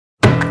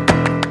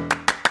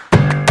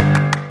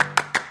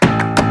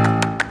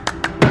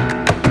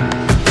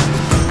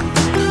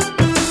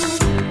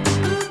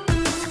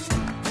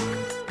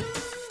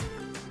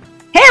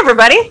Hey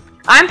everybody,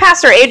 I'm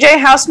Pastor AJ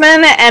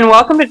Houseman and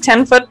welcome to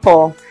 10 Foot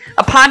Pole,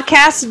 a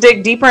podcast to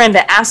dig deeper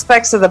into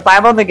aspects of the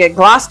Bible that get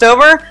glossed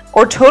over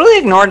or totally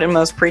ignored in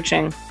most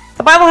preaching.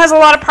 The Bible has a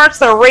lot of parts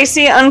that are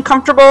racy,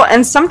 uncomfortable,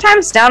 and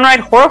sometimes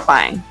downright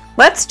horrifying.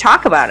 Let's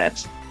talk about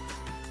it.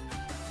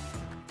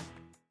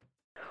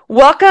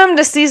 Welcome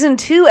to Season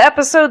 2,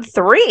 Episode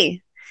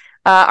 3.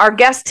 Our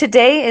guest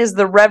today is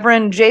the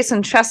Reverend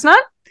Jason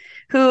Chesnut,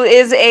 who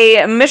is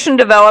a mission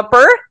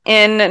developer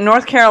in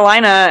North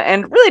Carolina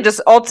and really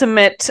just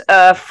ultimate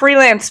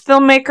freelance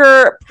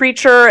filmmaker,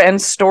 preacher,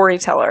 and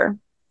storyteller.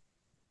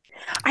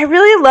 I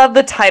really love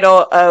the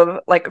title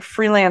of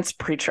freelance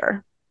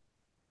preacher.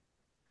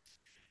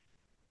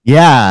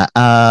 Yeah.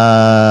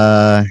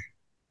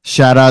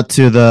 Shout out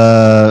to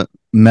the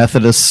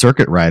Methodist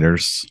circuit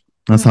riders.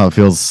 That's how it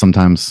feels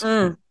sometimes.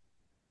 Huh.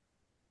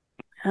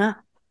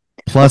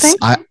 Plus,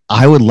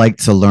 I would like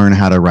to learn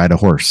how to ride a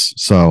horse,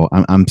 so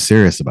I'm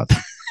serious about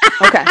that.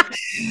 Okay.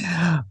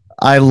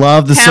 I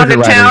love the circuit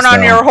riders. Town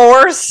on your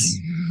horse.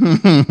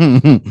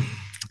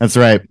 That's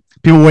right.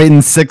 People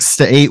waiting 6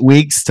 to 8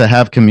 weeks to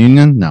have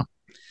communion. No.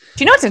 Do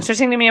you know what's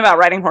interesting to me about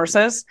riding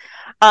horses?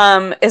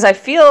 Is I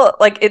feel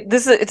like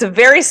it's a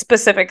very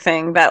specific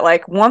thing that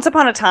once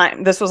upon a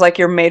time this was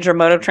your major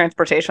mode of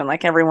transportation,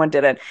 everyone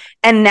did it,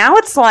 and now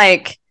it's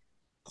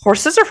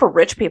horses are for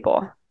rich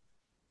people.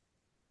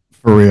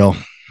 For real.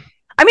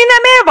 I mean,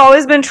 that may have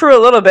always been true a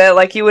little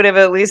bit. You would have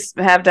at least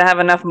have to have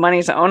enough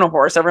money to own a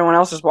horse. Everyone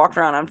else just walked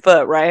around on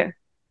foot, right?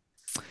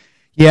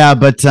 Yeah,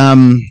 but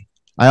I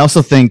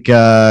also think,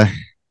 I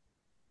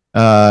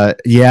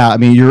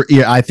mean,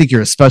 I think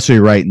you're especially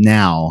right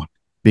now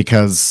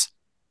because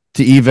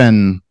to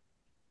even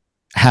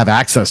have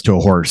access to a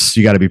horse,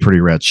 you got to be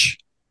pretty rich.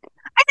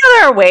 I know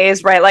there are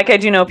ways, right? I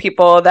do know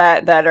people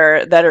that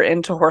are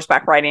into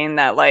horseback riding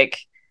that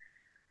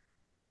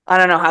I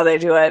don't know how they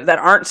do it, that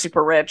aren't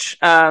super rich.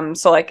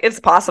 So it's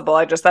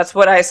possible. That's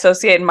what I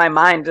associate in my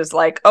mind is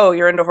oh,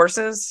 you're into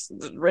horses?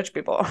 Rich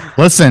people.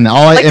 Listen,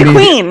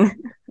 Queen.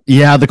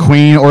 Yeah, the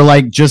Queen,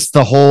 or just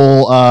the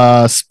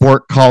whole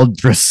sport called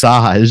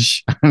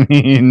dressage. I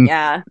mean,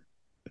 yeah.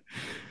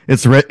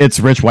 It's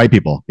rich white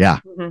people. Yeah.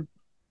 Mm-hmm.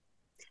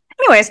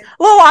 Anyways, a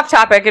little off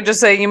topic. It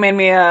just you made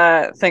me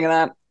think of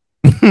that.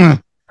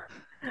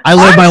 I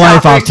live my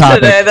life off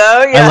topic. Today,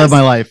 though, yes. I live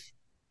my life.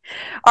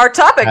 Our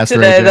topic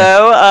today,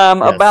 though,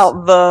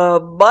 about the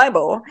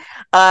Bible,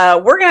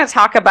 we're going to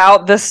talk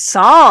about the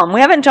Psalm.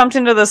 We haven't jumped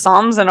into the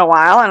Psalms in a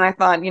while, and I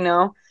thought,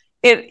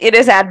 it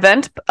is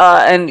Advent,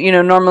 and,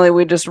 normally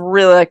we just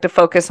really like to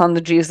focus on the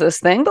Jesus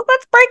thing, but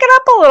let's break it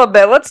up a little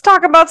bit. Let's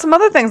talk about some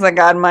other things that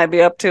God might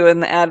be up to in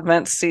the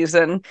Advent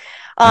season.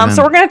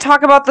 So we're going to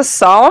talk about the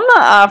Psalm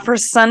for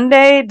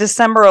Sunday,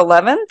 December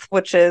 11th,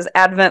 which is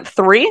Advent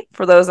 3,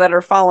 for those that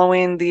are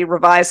following the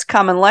Revised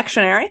Common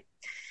Lectionary.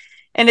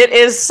 And it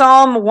is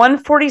Psalm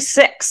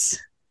 146,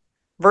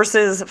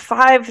 verses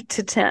 5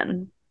 to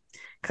 10.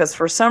 Because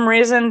for some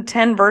reason,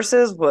 10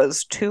 verses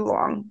was too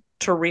long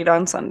to read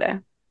on Sunday.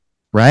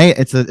 Right?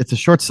 It's a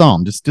short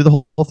psalm. Just do the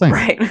whole thing.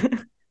 Right.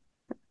 And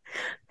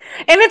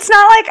it's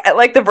not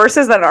like the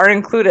verses that aren't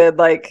included,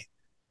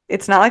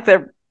 it's not like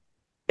they're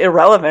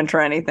irrelevant or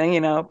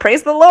anything,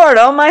 Praise the Lord,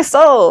 oh my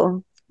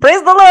soul.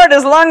 Praise the Lord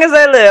as long as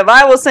I live.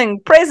 I will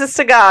sing praises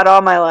to God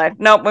all my life.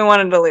 Nope, we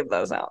wanted to leave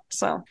those out,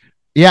 so...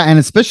 Yeah, and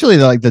especially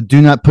the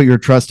do not put your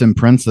trust in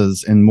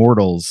princes and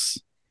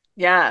mortals.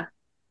 Yeah.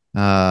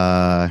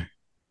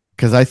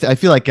 Because I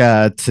feel like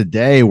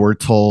today we're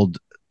told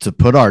to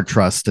put our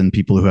trust in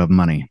people who have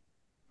money.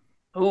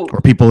 Ooh. Or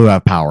people who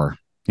have power,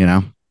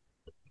 And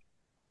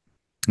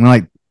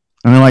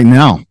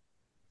no.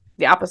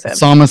 The opposite. The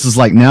psalmist is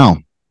no.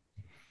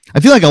 I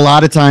feel like a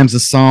lot of times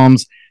the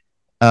Psalms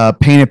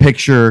paint a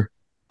picture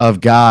of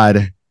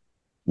God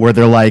where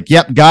they're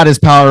yep, God is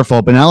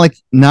powerful, but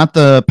not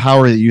the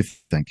power that you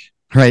think,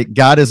 right?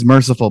 God is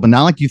merciful, but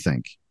not like you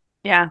think.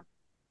 Yeah.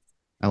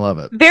 I love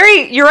it.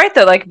 You're right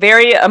though,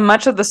 very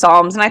much of the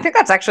Psalms, and I think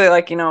that's actually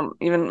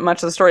even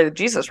much of the story of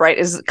Jesus, right,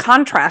 is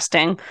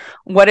contrasting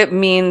what it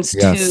means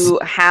to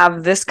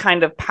have this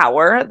kind of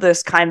power,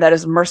 this kind that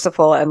is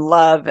merciful and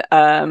love,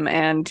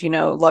 and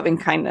loving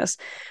kindness,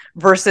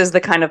 versus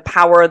the kind of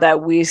power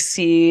that we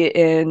see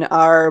in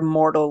our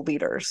mortal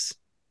leaders.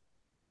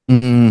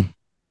 Mm-hmm.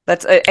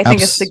 That's I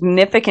think a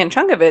significant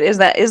chunk of it is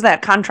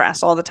that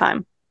contrast all the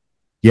time.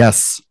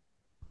 Yes,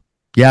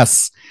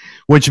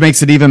 which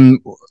makes it even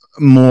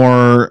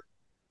more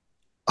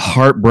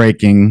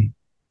heartbreaking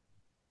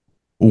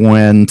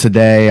when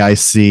today I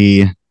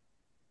see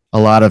a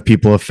lot of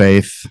people of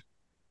faith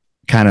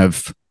kind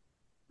of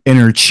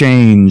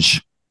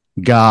interchange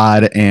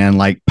God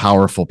and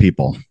powerful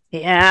people.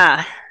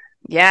 Yeah.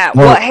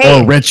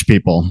 Or rich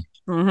people.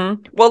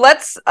 Mm-hmm. Well,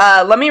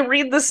 let me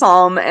read the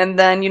Psalm, and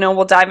then,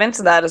 we'll dive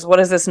into that. What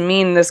does this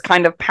mean, this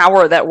kind of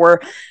power that we're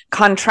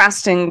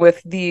contrasting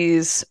with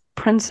these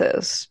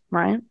princes,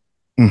 right?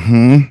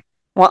 Mm-hmm.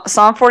 Well,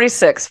 Psalm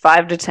 46,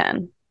 5 to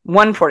 10.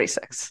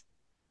 146.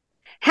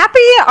 Happy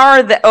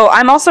are the... Oh,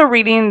 I'm also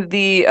reading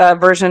the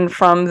version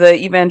from the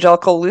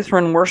Evangelical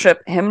Lutheran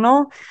Worship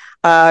Hymnal.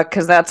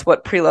 because that's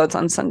what preloads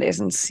on Sundays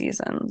and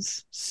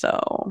seasons.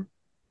 So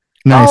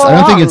nice. I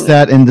don't think it's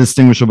that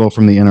indistinguishable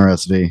from the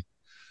NRSV.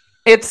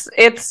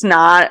 It's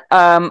not,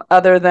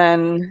 other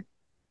than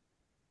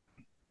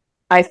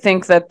I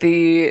think that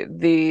the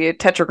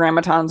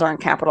tetragrammatons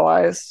aren't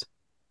capitalized.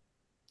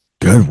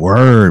 Good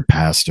word,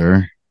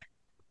 Pastor.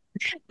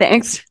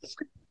 Thanks.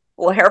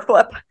 Little hair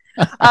flip.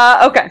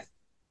 Okay.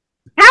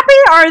 Happy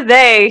are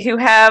they who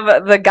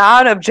have the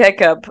God of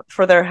Jacob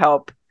for their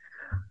help,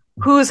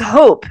 whose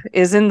hope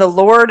is in the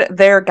Lord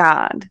their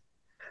God,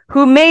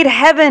 who made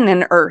heaven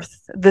and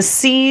earth, the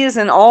seas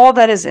and all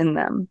that is in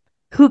them,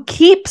 who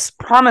keeps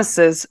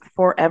promises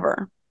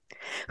forever,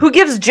 who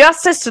gives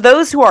justice to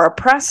those who are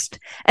oppressed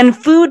and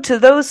food to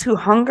those who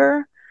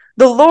hunger.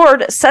 The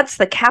Lord sets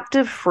the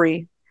captive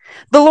free.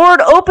 The Lord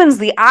opens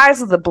the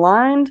eyes of the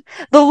blind.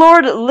 The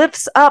Lord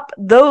lifts up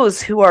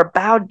those who are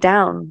bowed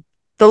down.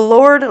 The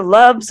Lord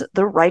loves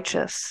the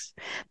righteous.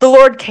 The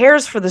Lord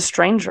cares for the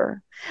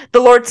stranger.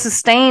 The Lord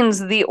sustains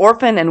the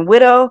orphan and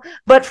widow,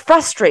 but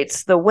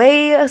frustrates the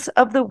ways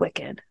of the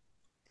wicked.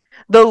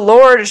 The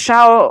Lord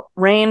shall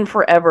reign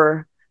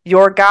forever.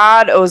 Your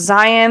God, O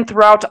Zion,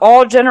 throughout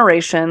all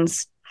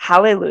generations.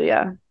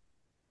 Hallelujah.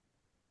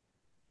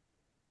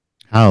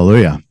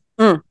 Hallelujah.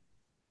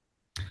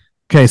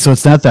 Okay, so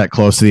it's not that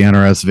close to the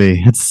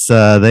NRSV. It's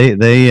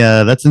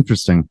that's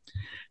interesting,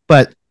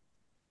 but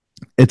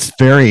it's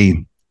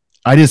very.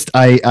 I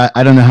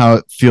don't know how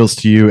it feels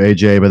to you,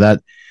 AJ, but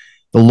that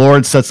the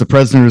Lord sets the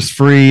prisoners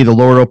free. The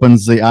Lord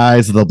opens the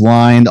eyes of the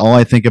blind. All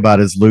I think about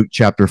is Luke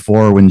chapter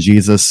 4 when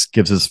Jesus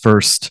gives his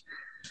first,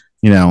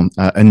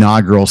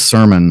 inaugural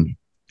sermon,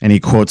 and he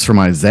quotes from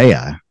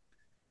Isaiah.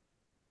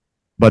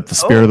 But the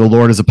Spirit of the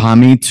Lord is upon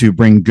me to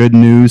bring good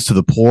news to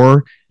the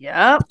poor,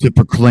 to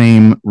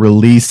proclaim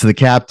release to the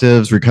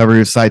captives,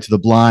 recovery of sight to the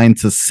blind,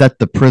 to set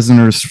the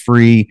prisoners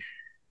free,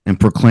 and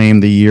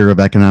proclaim the year of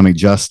economic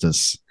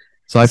justice.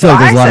 So I feel like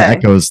there's a lot of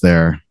echoes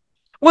there.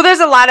 Well, there's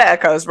a lot of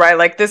echoes, right?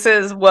 Like this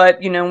is what,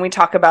 when we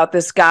talk about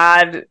this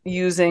God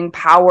using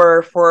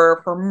power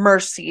for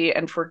mercy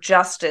and for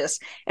justice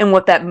and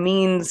what that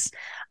means.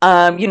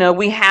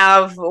 We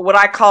have what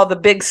I call the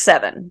big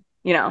seven.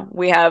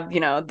 We have,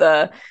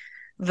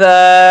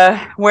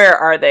 the where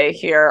are they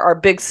here? Our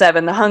big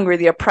seven: the hungry,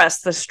 the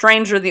oppressed, the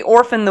stranger, the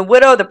orphan, the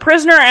widow, the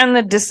prisoner, and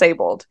the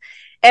disabled.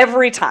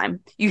 Every time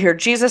you hear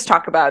Jesus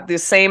talk about the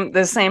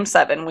same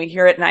seven, we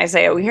hear it in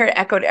Isaiah, we hear it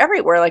echoed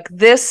everywhere. Like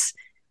this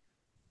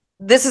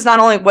is not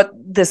only what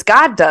this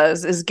God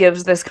does, is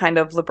gives this kind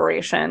of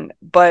liberation,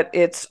 but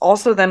it's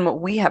also then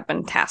what we have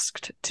been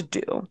tasked to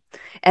do.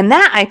 And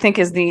that, I think,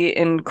 is the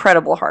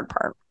incredible hard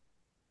part.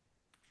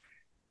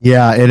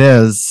 Yeah, it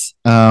is.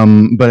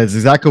 But it's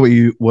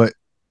exactly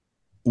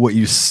what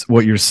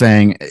you're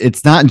saying.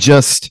 It's not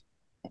just,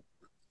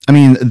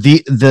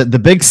 the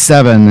big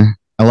seven.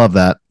 I love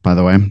that, by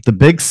the way. The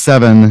big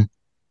seven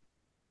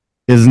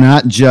is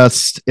not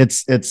just,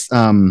 it's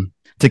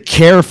to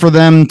care for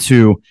them,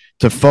 to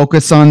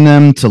focus on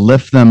them, to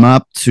lift them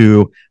up,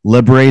 to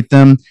liberate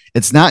them.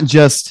 It's not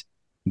just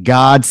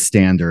God's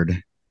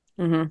standard.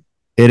 Mm-hmm.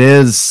 It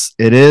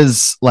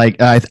is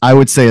like, I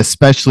would say,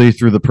 especially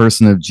through the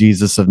person of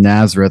Jesus of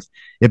Nazareth,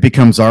 it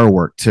becomes our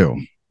work too.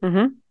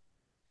 Mm-hmm.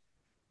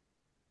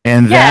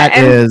 And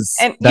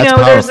that's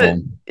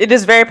powerful. It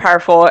is very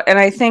powerful. And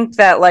I think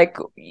that,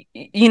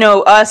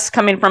 us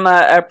coming from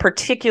a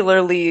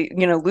particularly,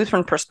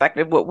 Lutheran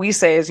perspective, what we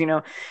say is,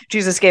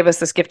 Jesus gave us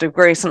this gift of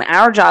grace, and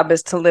our job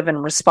is to live in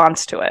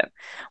response to it.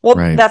 Well,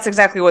 right. That's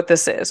exactly what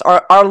this is.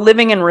 Our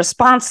living in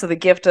response to the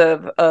gift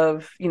of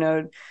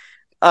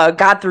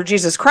God through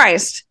Jesus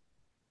Christ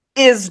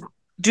is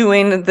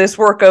doing this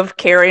work of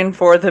caring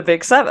for the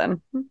big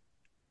seven.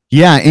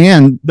 Yeah.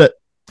 And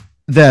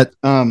that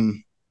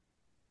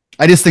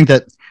I just think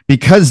that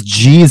because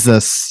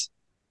Jesus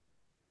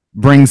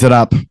brings it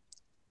up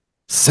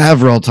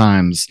several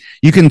times,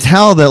 you can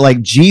tell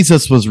that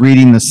Jesus was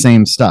reading the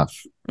same stuff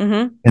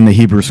in the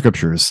Hebrew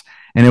scriptures,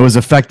 and it was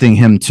affecting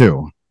him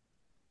too.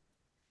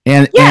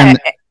 And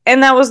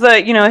that was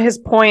his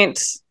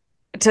point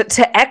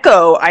to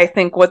echo, I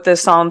think, what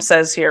this psalm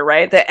says here,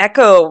 right? To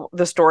echo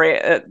the story,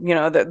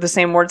 the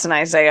same words in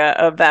Isaiah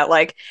of that,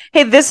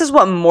 hey, this is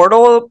what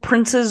mortal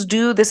princes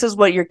do. This is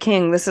what your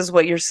king, this is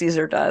what your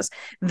Caesar does.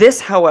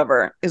 This,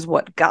 however, is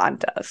what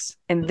God does.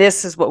 And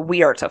this is what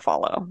we are to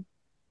follow.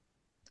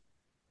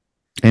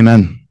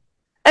 Amen.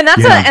 And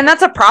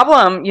that's a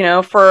problem,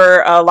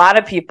 for a lot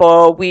of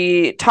people.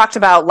 We talked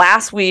about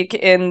last week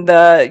in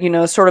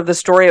the, sort of the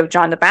story of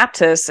John the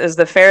Baptist, is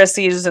the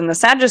Pharisees and the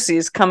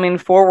Sadducees coming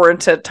forward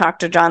to talk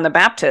to John the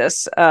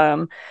Baptist,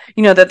 that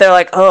they're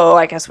like, oh,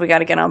 I guess we got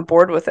to get on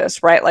board with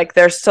this, right?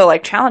 They're still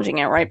challenging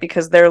it, right?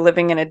 Because they're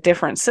living in a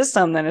different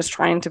system than is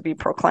trying to be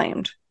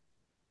proclaimed.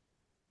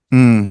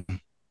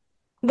 Mm.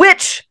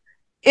 Which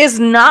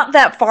is not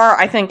that far,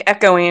 I think,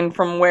 echoing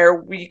from where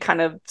we kind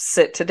of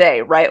sit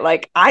today, right?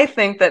 Like, I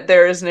think that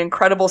there is an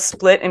incredible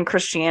split in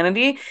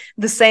Christianity,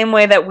 the same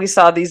way that we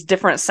saw these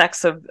different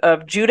sects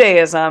of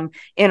Judaism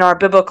in our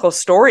biblical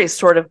stories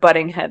sort of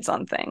butting heads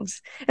on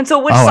things. And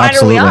so which side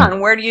absolutely. Are we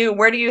on?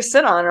 Where do you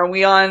sit on? Are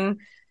we on,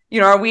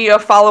 are we a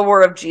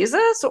follower of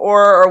Jesus,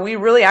 or are we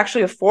really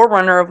actually a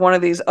forerunner of one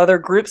of these other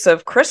groups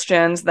of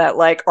Christians that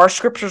like our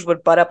scriptures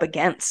would butt up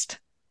against?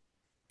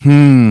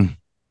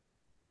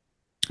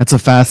 That's a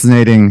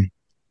fascinating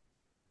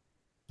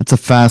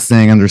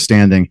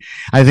understanding.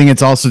 I think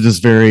it's also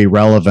just very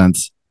relevant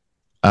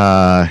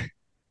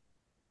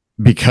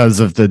because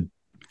of there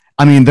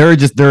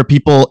are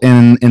people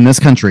in this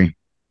country,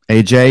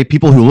 AJ,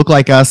 people who look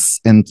like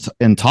us and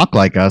talk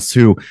like us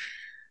who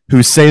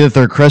say that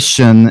they're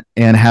Christian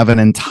and have an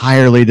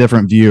entirely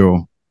different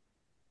view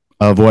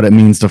of what it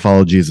means to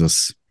follow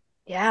Jesus.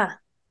 Yeah.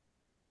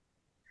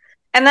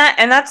 And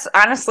that's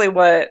honestly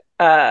what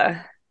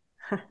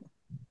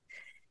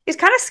he's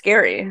kind of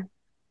scary.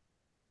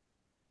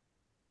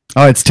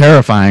 Oh, it's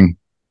terrifying.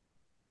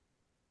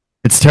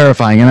 It's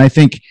terrifying. And I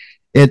think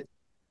it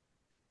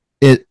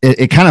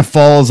kind of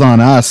falls on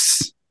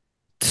us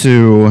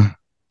to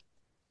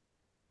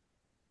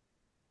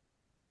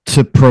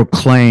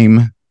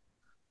proclaim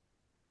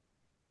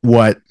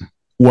what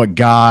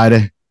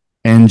God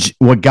and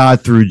what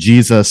God through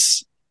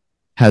Jesus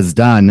has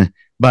done.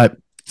 But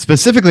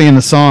specifically in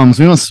the Psalms,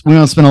 we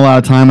don't spend a lot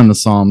of time on the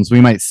Psalms. We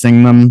might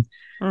sing them.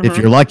 Mm-hmm. If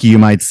you're lucky, you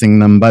might sing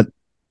them, but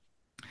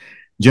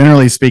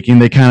generally speaking,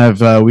 they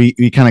kind of we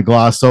kind of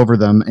gloss over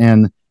them.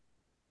 And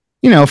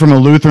from a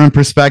Lutheran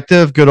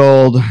perspective, good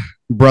old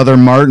Brother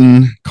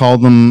Martin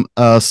called them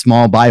a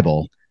small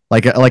Bible,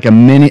 like a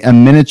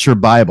miniature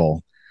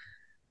Bible,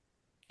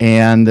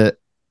 and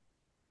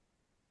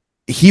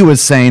he was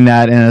saying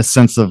that in a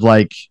sense of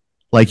like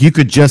you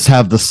could just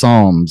have the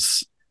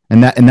Psalms,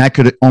 and that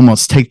could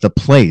almost take the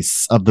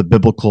place of the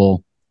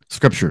biblical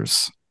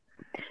scriptures.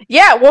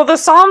 Yeah, well, the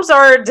Psalms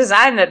are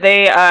designed that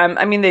they,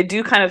 they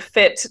do kind of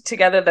fit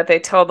together, that they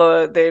tell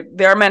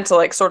they're meant to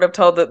like sort of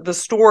tell the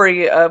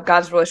story of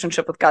God's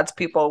relationship with God's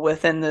people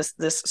within this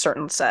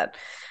certain set.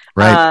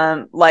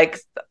 Right.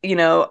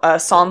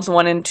 Psalms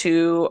 1 and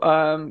 2,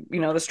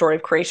 the story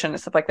of creation and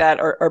stuff like that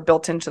are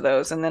built into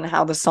those. And then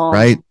how the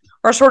Psalms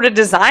are sort of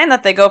designed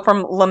that they go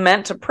from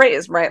lament to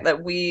praise, right?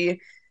 That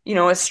we,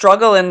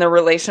 struggle in the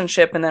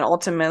relationship and then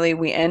ultimately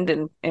we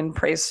end in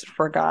praise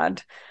for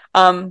God.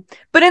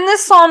 But in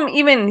this psalm,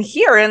 even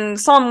here in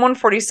Psalm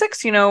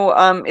 146,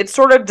 it's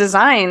sort of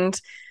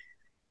designed.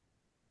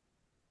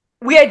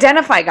 We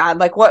identify God,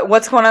 like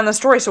what's going on in the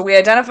story. So we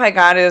identify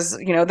God as,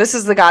 this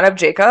is the God of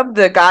Jacob,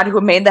 the God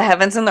who made the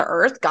heavens and the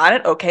earth. Got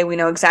it? Okay, we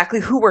know exactly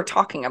who we're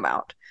talking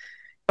about.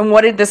 And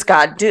what did this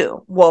God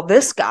do? Well,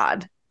 this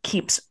God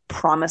keeps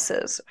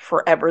promises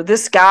forever.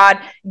 This God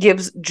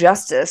gives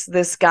justice.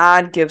 This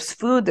God gives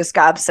food. This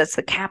God sets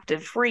the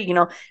captive free.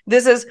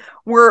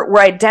 We're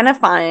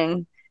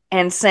identifying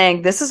and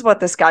saying, this is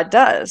what this God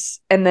does.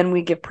 And then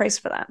we give praise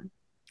for that.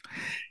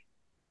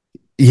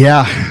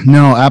 Yeah,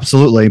 no,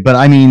 absolutely. But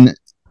I mean,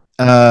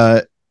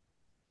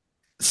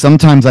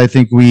 sometimes I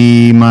think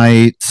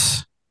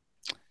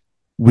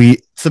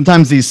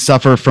sometimes these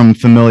suffer from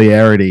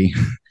familiarity.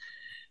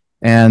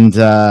 And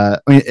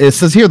it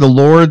says here, the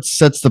Lord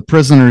sets the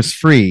prisoners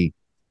free.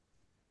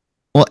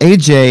 Well,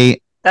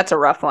 AJ. That's a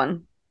rough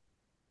one.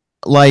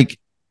 Like,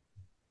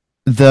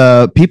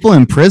 the people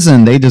in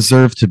prison, they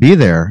deserve to be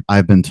there,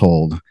 I've been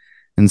told.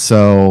 And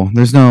so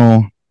there's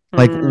no,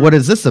 what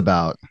is this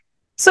about?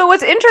 So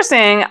what's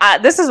interesting,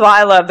 this is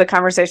why I love the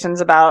conversations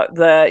about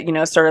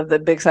the, sort of the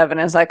big seven,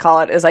 as I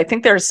call it, is I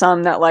think there's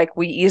some that like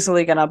we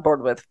easily get on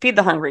board with. Feed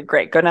the hungry,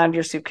 great. Go down to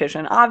your soup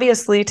kitchen.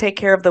 Obviously, take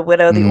care of the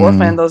widow, the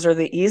orphan. Those are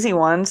the easy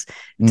ones.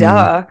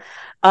 Duh.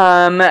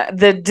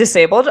 The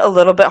disabled, a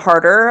little bit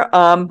harder,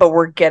 but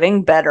we're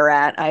getting better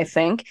at, I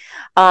think.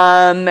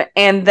 And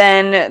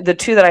then the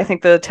two that I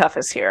think the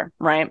toughest here,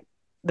 right?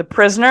 The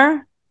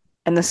prisoner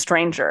and the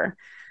stranger.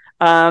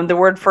 The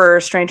word for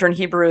stranger in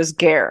Hebrew is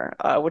ger,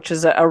 which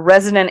is a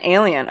resident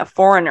alien, a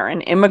foreigner,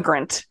 an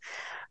immigrant,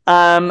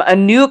 a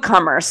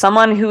newcomer,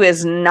 someone who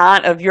is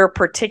not of your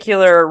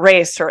particular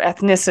race or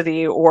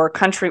ethnicity or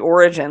country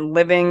origin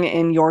living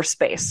in your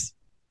space.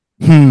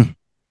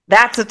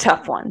 That's a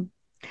tough one.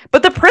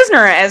 But the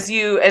prisoner, as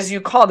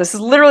you call this,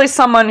 is literally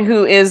someone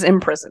who is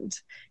imprisoned.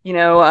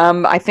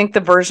 I think the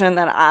version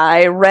that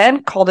I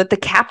read called it the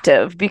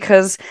captive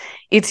because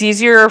it's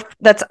easier.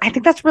 I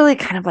think that's really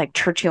kind of like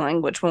churchy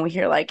language when we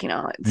hear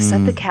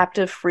set the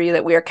captive free,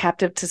 that we are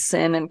captive to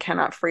sin and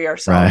cannot free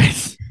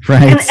ourselves.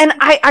 Right. And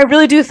I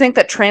really do think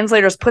that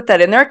translators put that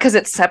in there because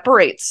it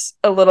separates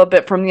a little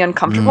bit from the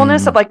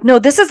uncomfortableness of no,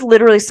 this is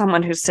literally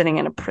someone who's sitting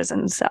in a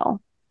prison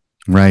cell.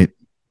 Right.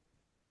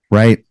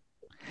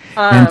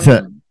 And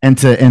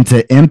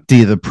to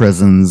empty the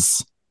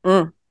prisons.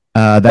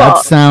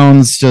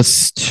 Sounds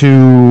just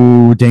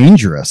too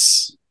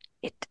dangerous.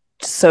 It's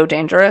so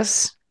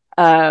dangerous.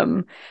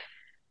 And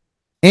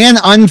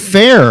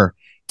unfair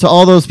to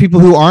all those people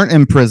who aren't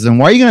in prison.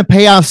 Why are you going to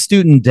pay off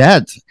student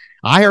debt?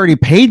 I already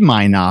paid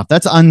mine off.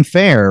 That's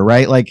unfair,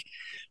 right? Like,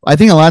 I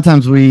think a lot of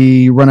times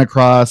we run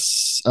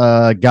across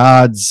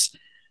God's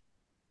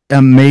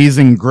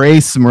amazing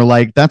grace and we're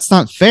like, that's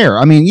not fair.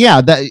 I mean,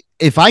 yeah, that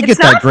if I get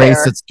that grace,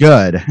 fair. It's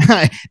good.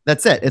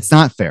 That's it. It's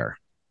not fair.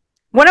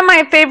 One of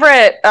my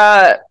favorite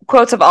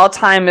quotes of all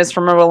time is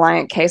from a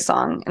Reliant K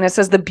song. And it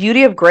says, the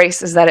beauty of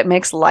grace is that it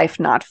makes life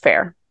not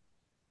fair.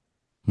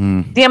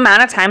 The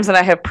amount of times that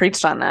I have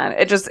preached on that,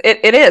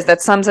 it is.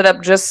 That sums it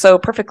up just so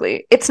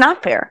perfectly. It's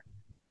not fair.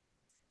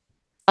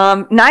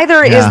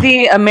 Neither is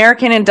the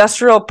American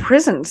industrial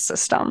prison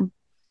system.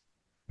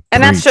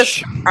 And that's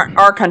just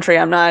our country.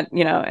 I'm not,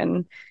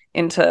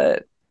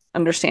 into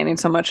understanding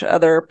so much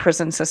other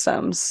prison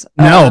systems.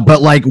 No,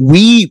 but like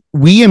we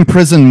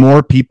imprison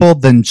more people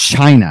than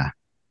China.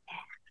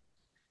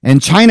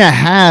 And China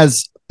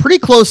has pretty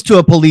close to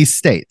a police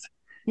state.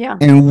 Yeah.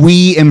 And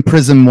we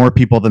imprison more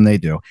people than they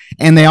do.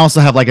 And they also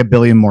have like 1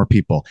 billion more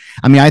people.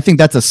 I mean, I think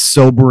that's a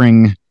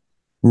sobering,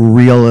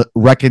 real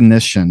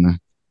recognition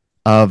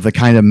of the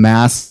kind of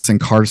mass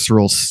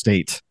incarceral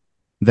state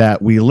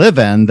that we live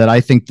in, that I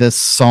think this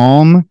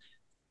psalm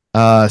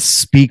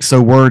speaks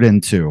a word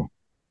into.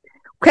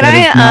 Can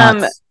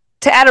I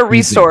to add a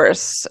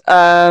resource,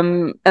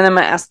 and I'm going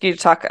to ask you to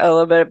talk a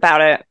little bit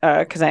about it,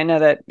 because I know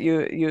that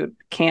you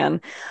can.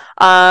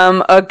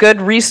 A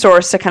good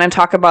resource to kind of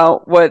talk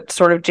about what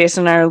sort of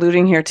Jason and I are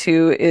alluding here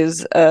to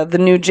is the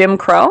new Jim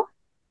Crow.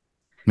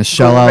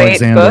 Michelle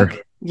Alexander.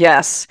 Book.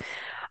 Yes.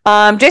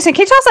 Jason,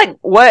 can you tell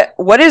us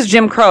what is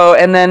Jim Crow,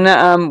 and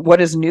then what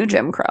is new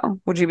Jim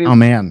Crow? Would you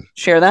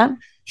share that?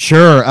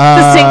 Sure.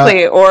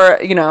 Succinctly, or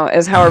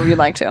as however you'd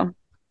like to.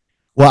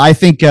 Well, I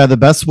think the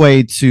best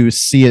way to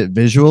see it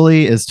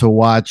visually is to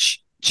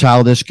watch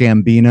Childish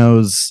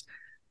Gambino's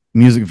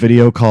music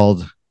video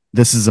called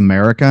 "This Is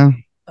America."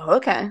 Oh,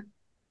 okay.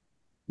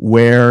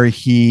 Where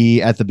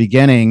he, at the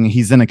beginning,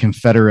 he's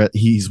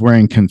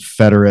wearing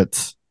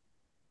Confederate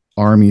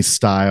Army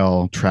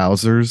style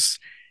trousers.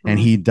 And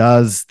he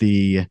does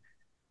it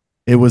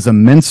was a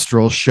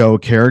minstrel show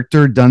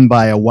character done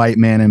by a white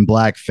man in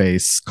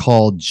blackface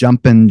called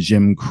Jumpin'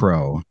 Jim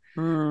Crow.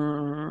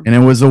 And it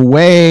was a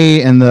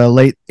way in the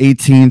late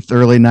 18th,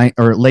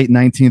 late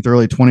 19th,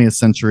 early 20th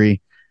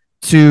century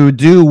to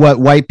do what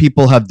white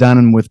people have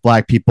done with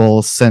black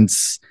people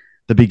since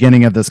the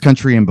beginning of this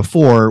country and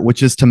before,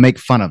 which is to make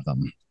fun of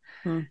them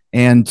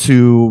and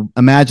to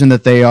imagine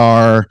that they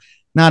are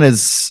not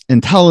as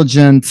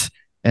intelligent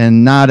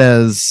and not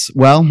as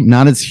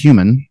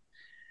human.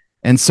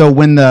 And so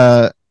when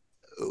the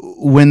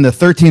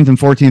 13th and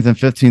 14th and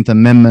 15th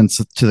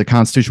amendments to the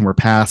Constitution were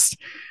passed,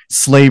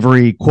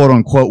 slavery, quote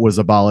unquote, was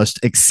abolished,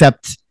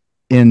 except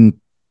in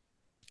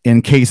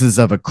cases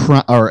of a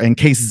crime or in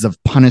cases of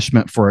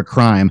punishment for a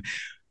crime.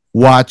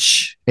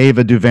 Watch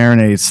Ava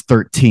DuVernay's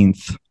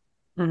 13th.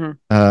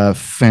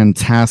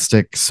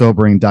 Fantastic,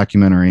 sobering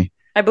documentary.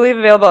 I believe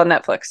available on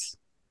Netflix.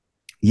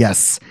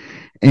 Yes.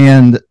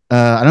 And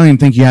I don't even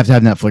think you have to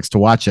have Netflix to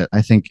watch it.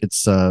 I think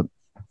it's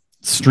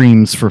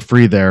streams for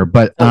free there.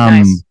 But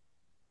nice.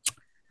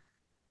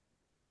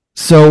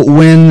 So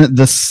when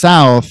the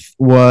South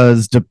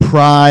was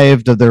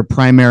deprived of their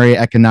primary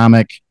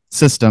economic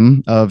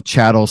system of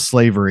chattel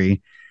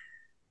slavery,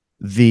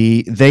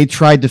 they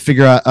tried to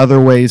figure out other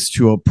ways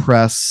to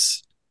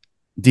oppress,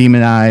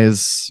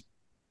 demonize,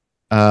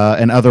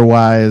 and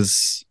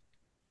otherwise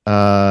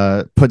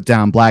put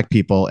down black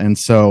people. And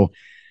so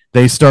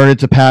they started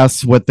to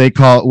pass what at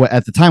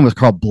the time was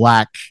called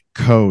black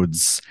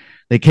codes.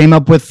 They came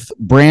up with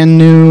brand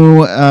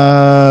new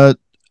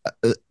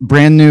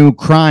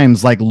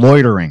crimes like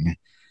loitering.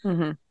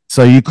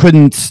 So you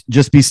couldn't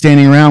just be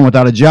standing around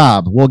without a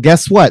job. Well,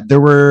 guess what?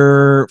 There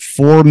were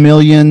 4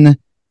 million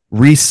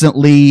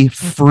recently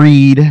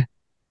freed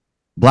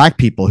black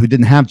people who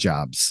didn't have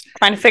jobs.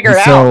 Trying to figure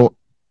it out.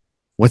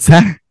 What's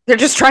that? They're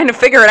just trying to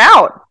figure it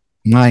out.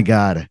 My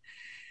God.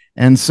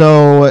 And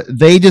so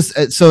they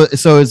just so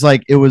it's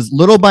like it was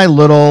little by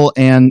little,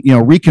 and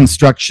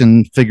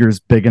Reconstruction figures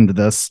big into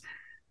this.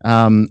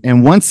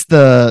 And once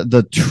the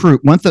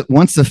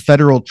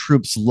federal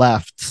troops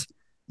left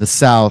the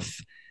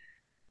South,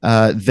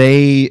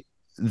 they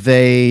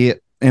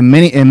in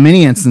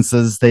many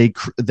instances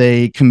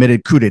they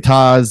committed coups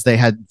d'états. They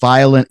had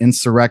violent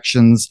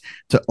insurrections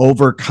to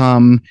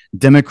overcome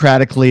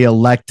democratically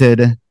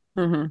elected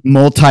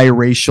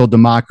multiracial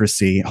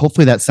democracy.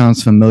 Hopefully that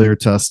sounds familiar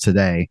to us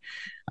today.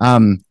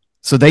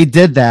 So they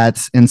did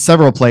that in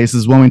several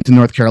places: Wilmington,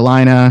 North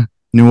Carolina,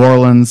 New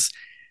Orleans.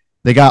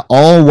 They got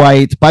all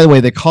white. By the way,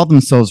 they called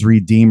themselves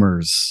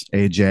redeemers,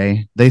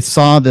 AJ. They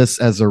saw this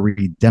as a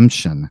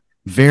redemption.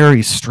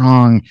 Very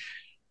strong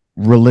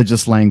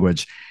religious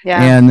language.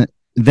 Yeah. And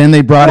then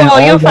they brought in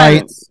all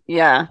white.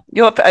 I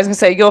was gonna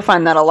say you'll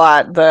find that a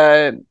lot.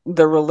 The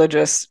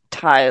religious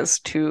ties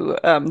to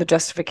the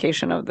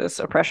justification of this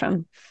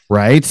oppression.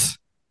 Right.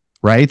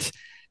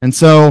 And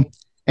so,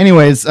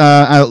 anyways,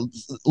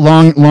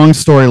 long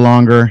story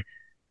longer.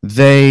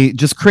 They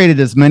just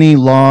created as many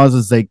laws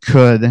as they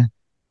could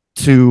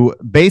to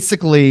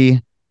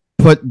basically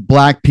put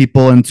black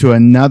people into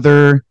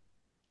another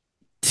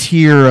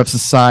tier of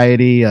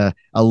society, a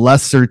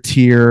lesser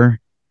tier.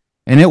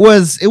 And it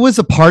was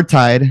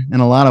apartheid in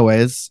a lot of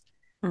ways.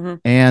 Mm-hmm.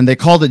 And they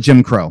called it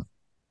Jim Crow.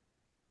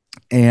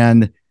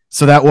 And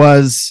so that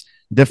was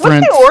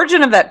different. What's the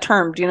origin of that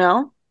term? Do you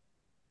know?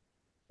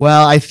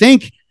 Well, I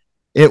think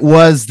it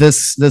was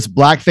this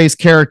blackface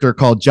character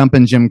called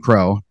Jumpin' Jim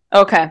Crow.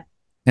 Okay.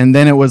 And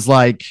then it was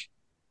like,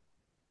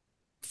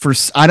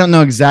 I don't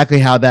know exactly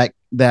how that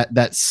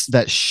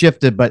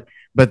shifted, but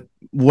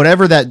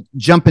whatever that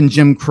Jumpin'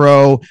 Jim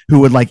Crow who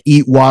would like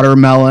eat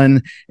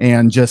watermelon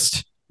and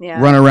just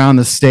run around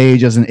the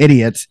stage as an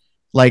idiot,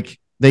 like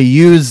they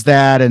use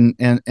that.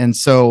 And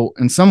so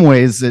in some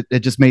ways it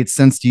just made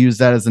sense to use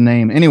that as a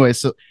name. Anyway,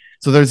 so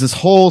there's this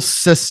whole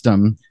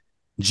system,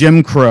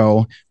 Jim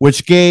Crow,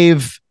 which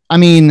gave,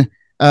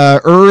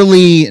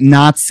 early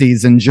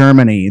Nazis in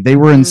Germany, they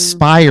were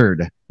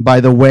inspired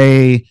by the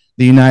way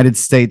the United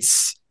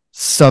States,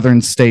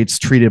 southern states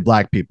treated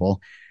black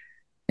people.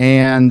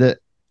 And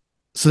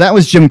so that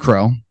was Jim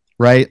Crow,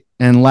 right?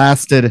 And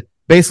lasted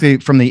basically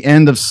from the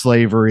end of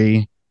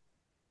slavery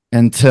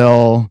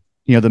until,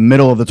 the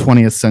middle of the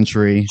 20th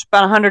century.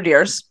 About 100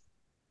 years.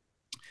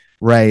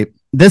 Right.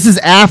 This is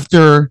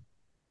after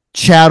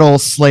chattel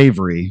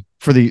slavery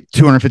for the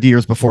 250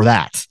 years before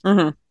that.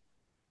 Mm-hmm.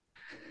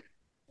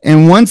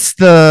 And once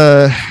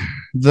the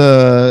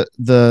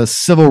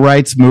civil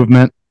rights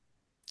movement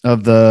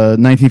of the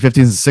 1950s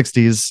and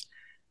 60s,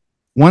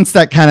 once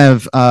that kind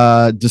of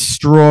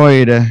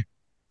destroyed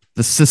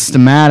the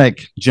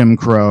systematic Jim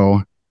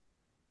Crow,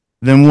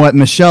 then what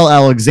Michelle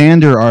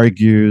Alexander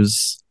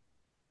argues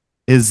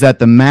is that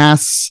the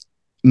mass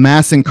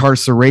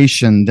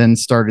incarceration then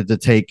started to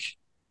take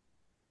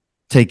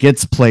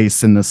its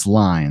place in this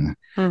line.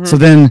 Mm-hmm. So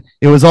then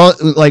it was all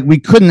like we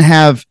couldn't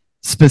have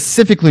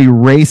specifically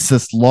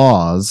racist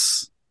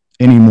laws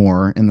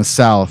anymore in the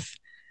South.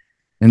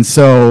 And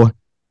so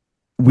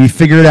we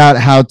figured out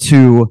how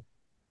to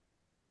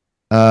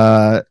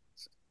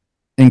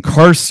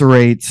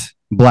incarcerate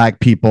black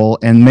people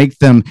and make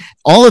them,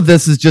 all of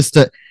this is just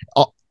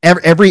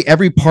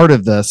every part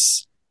of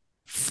this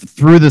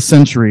through the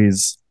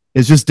centuries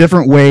is just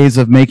different ways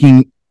of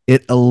making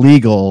it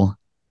illegal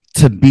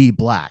to be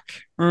black.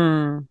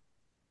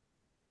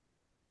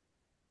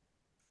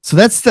 So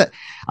that's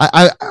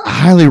I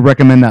highly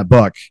recommend that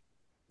book.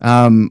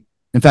 In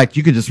fact,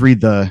 you could just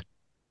read the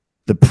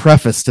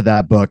preface to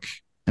that book,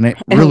 and it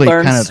really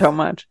kind of so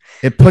much.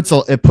 It puts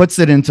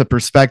it into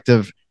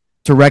perspective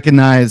to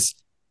recognize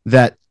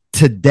that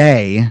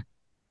today,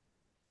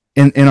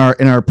 in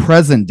our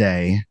present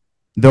day,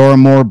 there are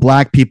more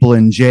black people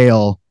in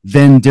jail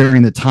than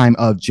during the time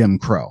of Jim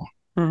Crow.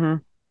 Mm-hmm.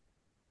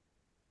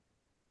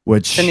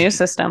 Which the new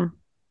system.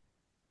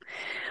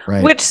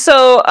 Right. Which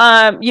something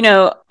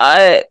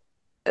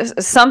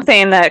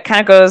that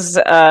kind of goes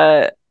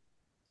a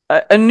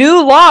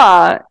new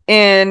law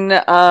in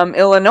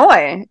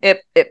Illinois.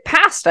 It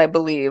passed, I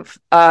believe.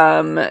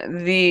 What's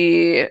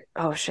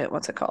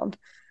it called?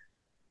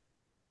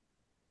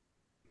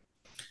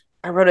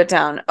 I wrote it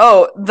down.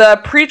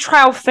 The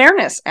Pretrial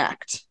Fairness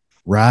Act.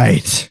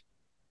 Right.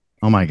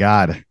 Oh my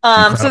God.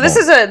 So this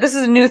is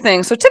a new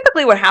thing. So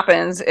typically what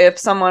happens if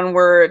someone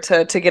were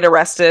to get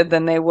arrested,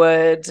 then they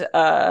would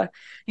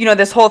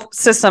this whole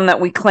system that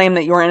we claim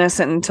that you're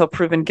innocent until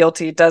proven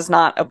guilty does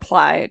not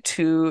apply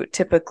to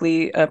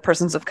typically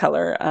persons of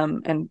color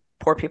and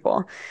poor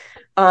people.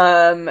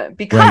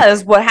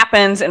 Because what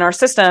happens in our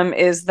system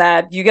is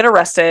that you get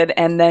arrested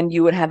and then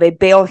you would have a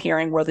bail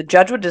hearing where the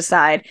judge would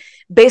decide,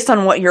 based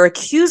on what you're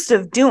accused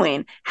of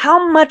doing,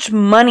 how much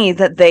money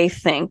that they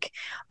think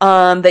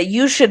that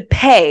you should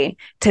pay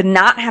to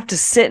not have to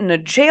sit in a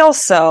jail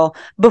cell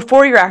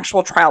before your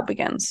actual trial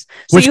begins.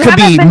 So which could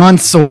be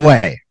months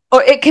away.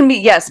 Or it can be,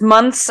 yes,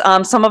 months.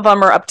 Some of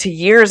them are up to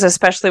years,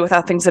 especially with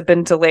how things have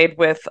been delayed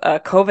with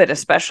COVID,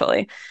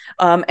 especially.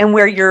 And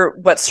where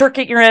what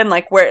circuit you're in,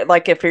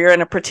 if you're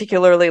in a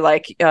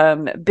particularly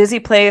busy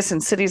place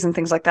and cities and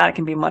things like that, it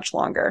can be much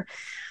longer.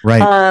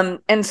 Right.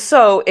 And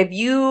so if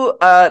you,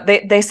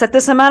 they set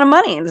this amount of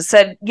money and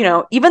said,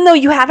 even though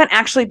you haven't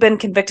actually been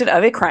convicted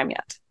of a crime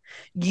yet,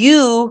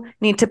 you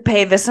need to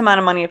pay this amount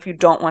of money if you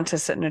don't want to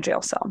sit in a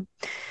jail cell.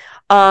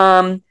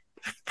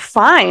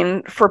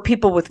 Fine for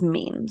people with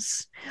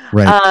means.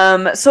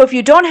 Right. So if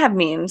you don't have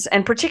means,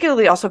 and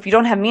particularly also if you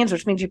don't have means,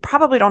 which means you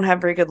probably don't have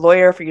a very good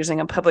lawyer if you're using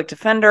a public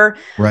defender,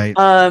 right?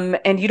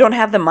 And you don't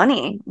have the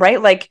money,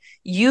 right? Like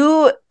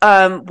you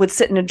would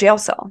sit in a jail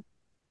cell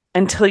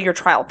until your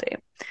trial date.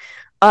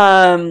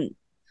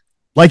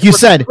 Like you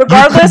said,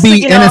 regardless, you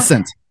could be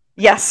innocent.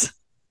 Yes.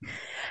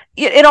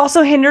 It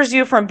also hinders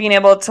you from being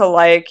able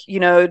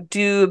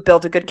to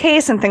build a good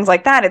case and things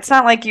like that. It's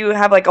not like you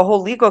have a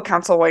whole legal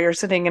counsel while you're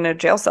sitting in a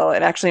jail cell.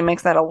 It actually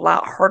makes that a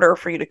lot harder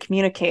for you to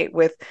communicate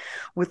with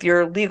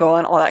your legal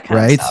and all that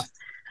kind of stuff.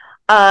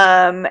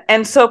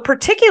 And so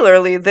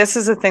particularly this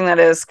is a thing that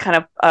is kind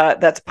of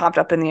that's popped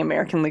up in the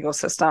American legal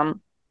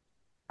system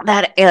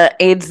that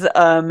aids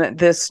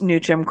this new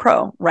Jim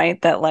Crow,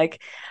 right? That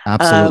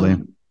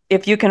absolutely,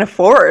 if you can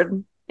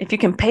afford If you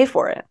can pay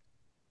for it,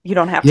 you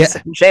don't have to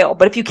sit in jail.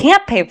 But if you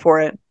can't pay for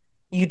it,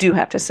 you do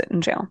have to sit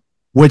in jail.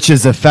 Which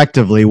is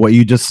effectively what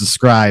you just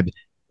described.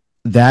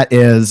 That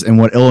is, and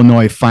what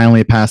Illinois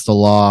finally passed a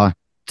law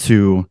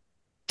to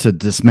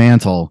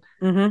dismantle.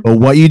 Mm-hmm. But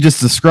what you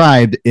just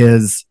described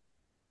is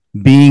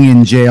being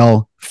in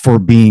jail for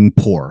being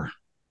poor.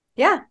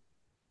 Yeah.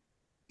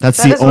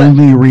 That's the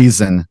only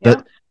reason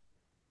that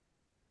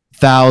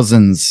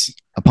thousands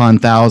upon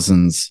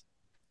thousands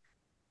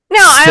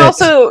I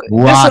also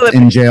rot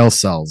in jail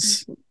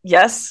cells.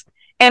 Yes.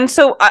 And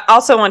so I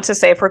also want to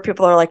say, for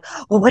people who are like,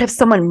 well, what if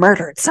someone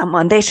murdered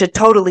someone? They should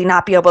totally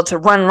not be able to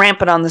run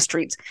rampant on the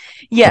streets.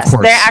 Yes,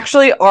 there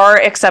actually are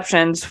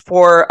exceptions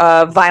for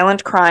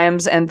violent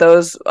crimes and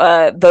those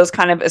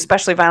kind of,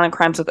 especially violent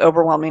crimes with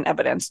overwhelming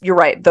evidence. You're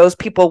right. Those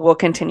people will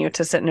continue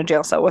to sit in a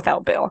jail cell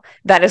without bail.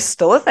 That is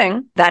still a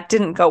thing. That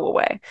didn't go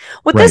away.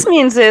 What this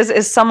means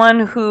is someone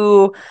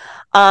who,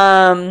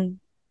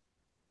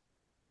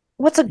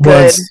 what's a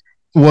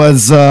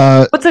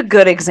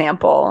good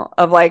example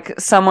of like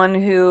someone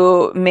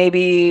who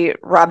maybe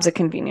robs a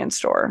convenience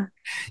store?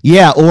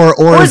 Yeah,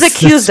 or is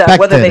accused of,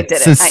 whether they did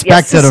it.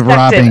 Suspected of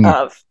robbing.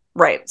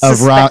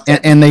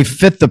 And they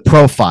fit the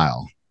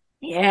profile.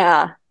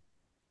 Yeah.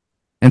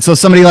 And so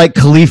somebody like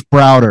Khalif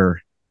Browder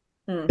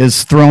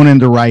is thrown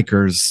into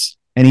Rikers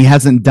and he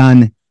hasn't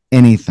done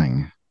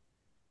anything.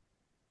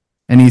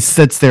 And he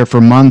sits there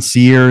for months,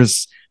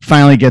 years,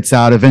 finally gets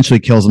out, eventually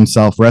kills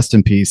himself. Rest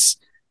in peace,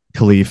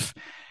 Khalif.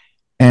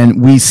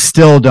 And we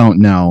still don't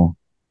know.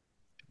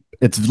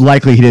 It's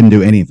likely he didn't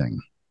do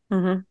anything.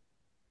 Mm-hmm.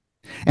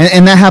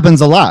 And that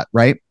happens a lot,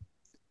 right?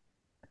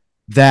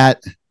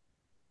 That,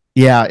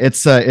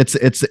 it's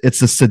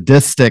a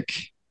sadistic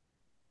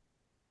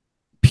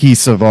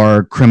piece of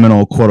our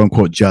criminal, quote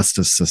unquote,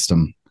 justice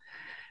system.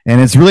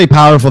 And it's really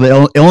powerful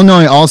that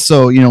Illinois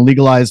also,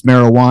 legalized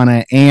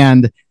marijuana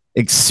and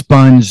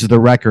expunged the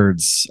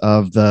records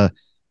of the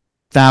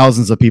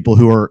thousands of people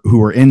who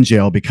are in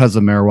jail because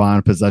of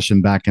marijuana possession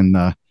back in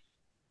the,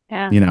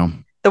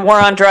 the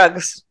war on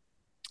drugs.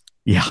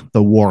 Yeah,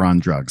 the war on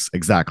drugs.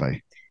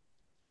 Exactly.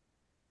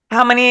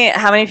 How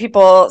many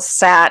people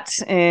sat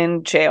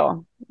in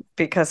jail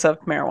because of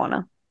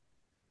marijuana?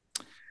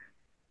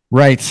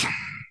 Right.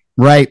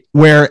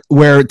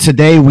 Where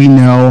today we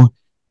know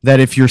that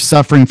if you're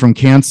suffering from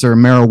cancer,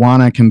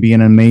 marijuana can be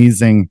an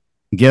amazing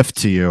gift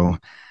to you.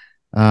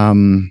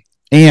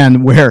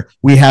 And where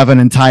we have an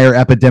entire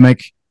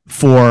epidemic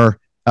for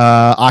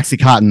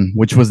Oxycontin,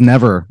 which was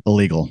never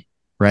illegal,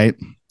 right?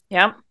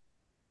 Yeah.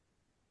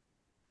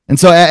 And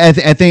so I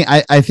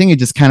think it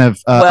just kind of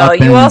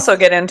you also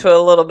get into a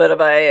little bit of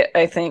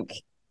I think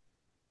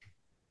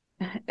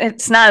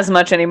it's not as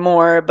much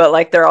anymore, but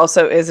like there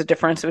also is a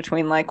difference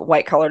between like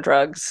white collar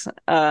drugs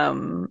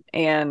and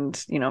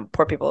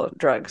poor people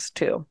drugs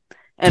too,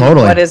 and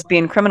what is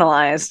being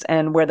criminalized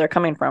and where they're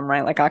coming from,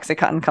 right? Like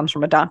Oxycontin comes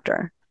from a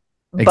doctor.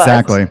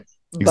 Exactly.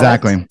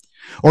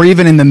 Or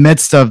even in the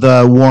midst of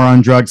the war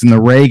on drugs in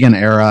the Reagan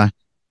era,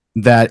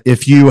 that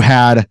if you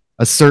had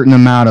a certain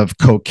amount of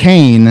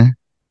cocaine,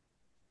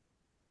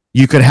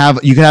 you could have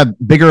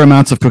bigger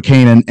amounts of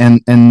cocaine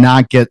and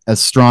not get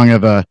as strong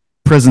of a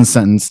prison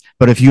sentence.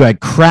 But if you had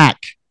crack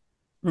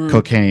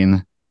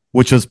cocaine,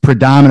 which was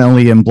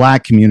predominantly in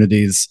black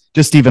communities,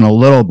 just even a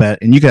little bit,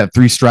 and you could have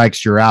 3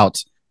 strikes, you're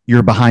out,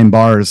 you're behind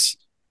bars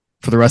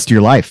for the rest of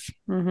your life.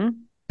 Mm-hmm.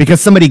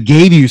 Because somebody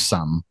gave you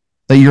some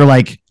that you're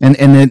like, and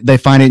then they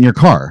find it in your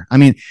car. I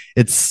mean,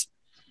 it's.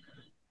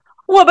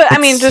 Well, but I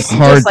mean, just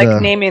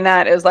like naming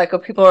that is like,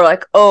 people are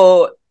like,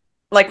 oh,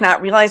 like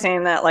not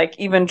realizing that like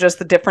even just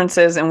the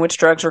differences in which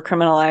drugs are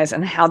criminalized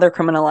and how they're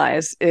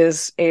criminalized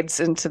aids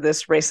into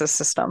this racist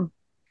system.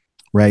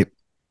 Right.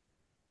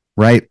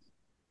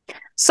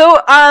 So,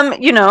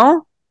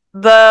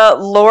 the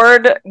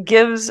Lord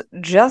gives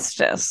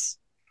justice.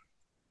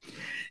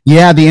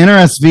 Yeah, the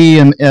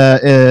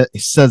NRSV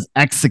says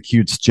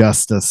executes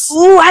justice.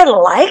 Ooh, I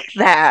like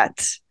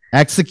that.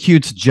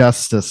 Executes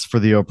justice for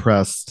the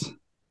oppressed.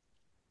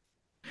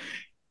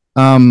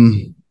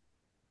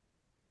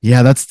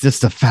 Yeah, that's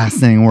just a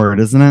fascinating word,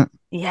 isn't it?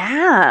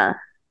 Yeah.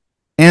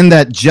 And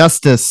that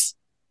justice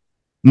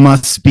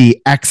must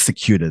be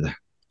executed.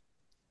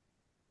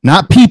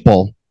 Not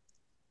people,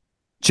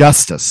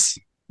 justice.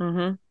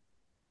 Mm-hmm.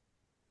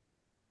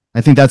 I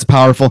think that's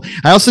powerful.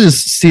 I also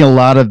just see a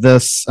lot of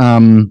this,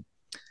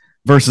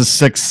 verses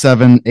 6,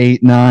 7,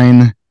 8,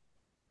 9,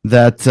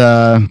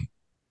 that,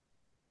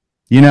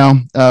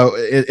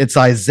 it's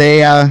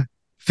Isaiah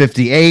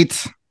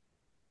 58.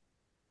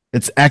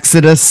 It's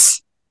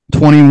Exodus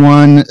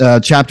 21,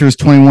 chapters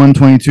 21,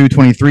 22,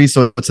 23.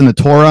 So it's in the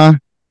Torah.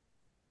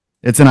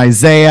 It's in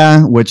Isaiah,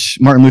 which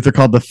Martin Luther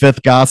called the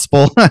 5th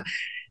gospel.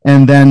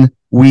 And then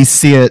we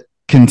see it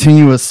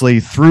continuously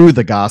through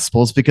the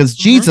Gospels because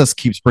Jesus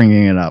keeps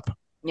bringing it up.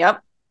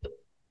 Yep.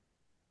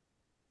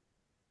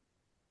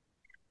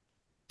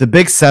 The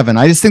big 7.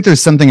 I just think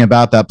there's something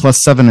about that.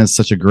 Plus 7 is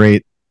such a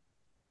great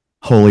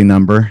holy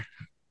number.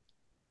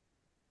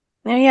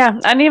 Yeah.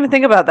 I didn't even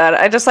think about that.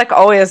 I just like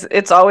always,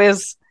 it's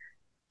always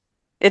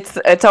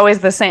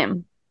the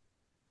same.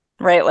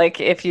 right? Like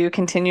if you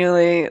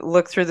continually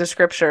look through the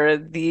scripture,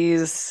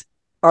 these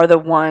are the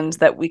ones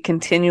that we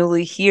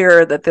continually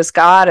hear, that this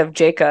God of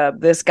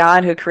Jacob, this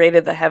God who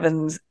created the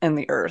heavens and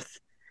the earth,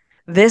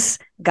 this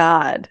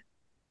God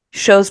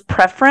shows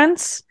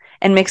preference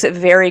and makes it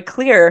very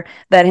clear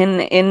that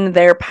in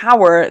their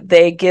power,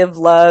 they give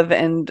love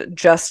and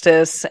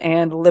justice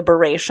and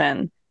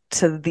liberation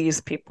to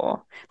these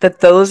people, that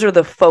those are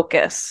the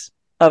focus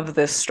of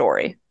this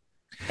story.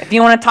 If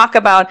you want to talk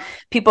about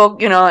people,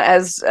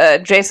 as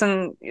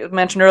Jason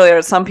mentioned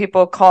earlier, some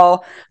people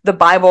call the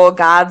Bible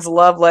God's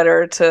love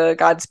letter to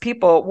God's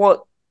people.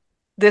 Well,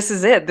 this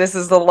is it. This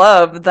is the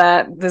love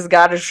that this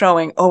God is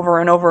showing over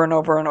and over and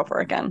over and over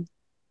again.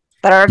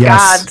 That our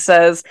God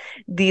says,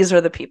 these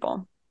are the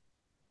people.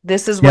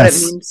 This is what it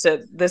means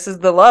to, this is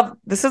the love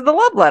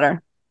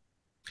letter.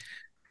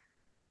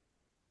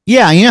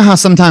 Yeah, you know how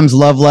sometimes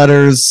love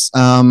letters,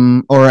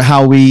 or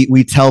how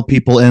we tell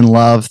people in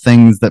love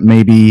things that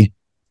maybe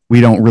we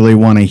don't really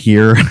want to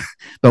hear,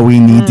 but we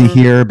need to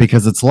hear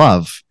because it's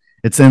love.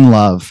 It's in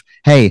love.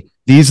 Hey,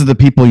 these are the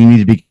people you need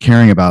to be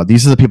caring about.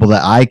 These are the people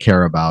that I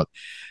care about.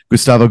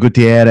 Gustavo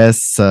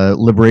Gutierrez,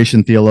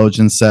 liberation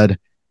theologian, said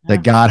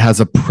that God has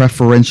a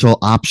preferential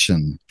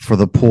option for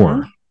the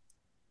poor.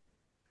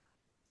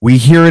 We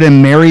hear it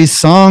in Mary's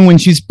song when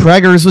she's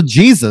preggers with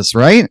Jesus,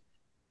 right?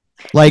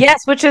 Like,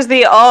 yes, which is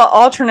the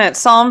alternate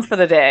psalm for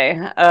the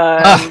day.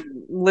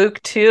 Luke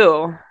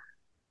 2.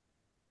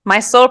 My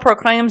soul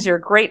proclaims your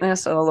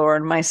greatness, O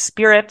Lord. My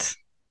spirit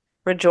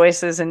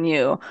rejoices in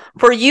you.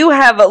 For you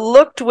have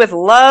looked with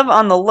love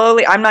on the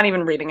lowly. I'm not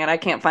even reading it. I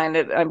can't find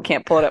it. I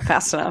can't pull it up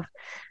fast enough.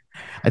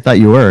 I thought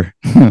you were.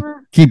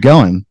 Keep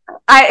going.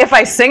 If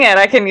I sing it,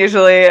 I can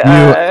usually.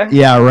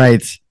 Yeah,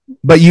 right.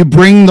 But you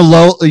bring the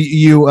low.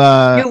 You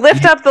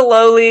lift up the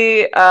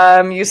lowly.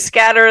 You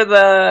scatter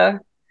the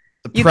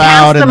you proud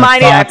cast the and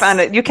mighty. The I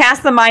found it. You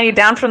cast the mighty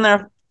down from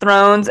their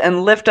thrones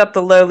and lift up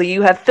the lowly.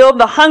 You have filled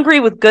the hungry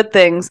with good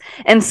things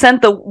and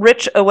sent the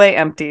rich away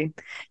empty.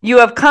 You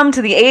have come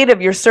to the aid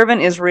of your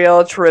servant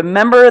Israel to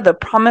remember the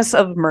promise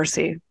of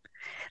mercy,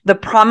 the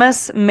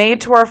promise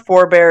made to our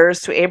forebears,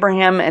 to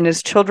Abraham and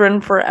his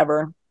children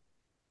forever.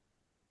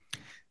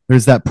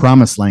 There's that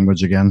promise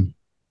language again.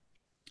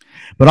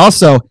 But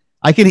also,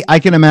 I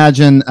can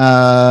imagine,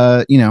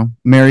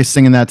 Mary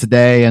singing that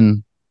today,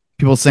 and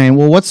people saying,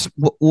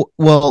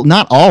 "Well,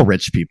 not all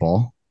rich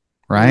people,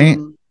 right?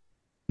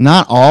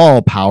 Not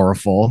all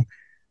powerful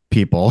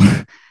people,"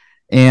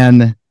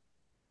 and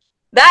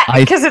that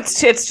because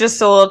it's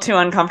just a little too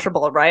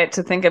uncomfortable, right?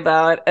 To think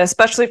about,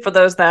 especially for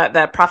those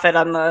that profit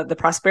on the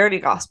prosperity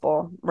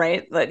gospel,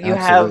 right? That you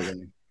have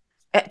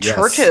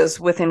churches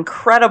with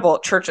incredible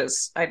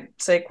churches. I'd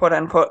say quote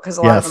unquote, because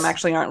a lot of them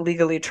actually aren't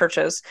legally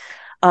churches.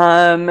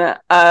 Have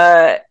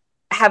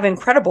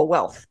incredible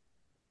wealth.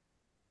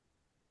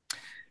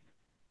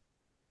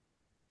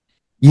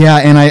 Yeah,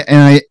 and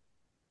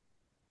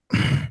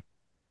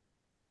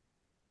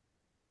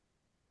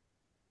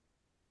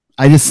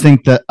I just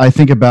think that I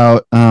think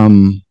about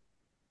the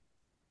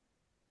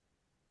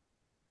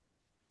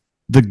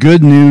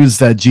good news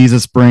that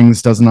Jesus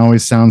brings doesn't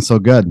always sound so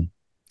good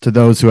to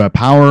those who have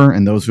power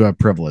and those who have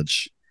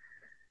privilege.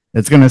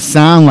 It's going to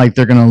sound like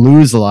they're going to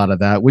lose a lot of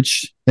that,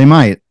 which they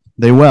might,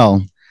 they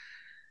will,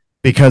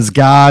 because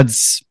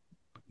God's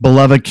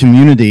beloved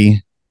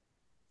community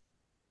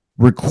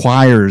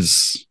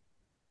requires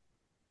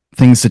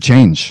things to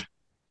change,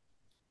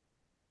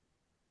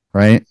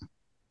 right?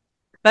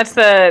 That's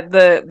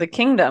the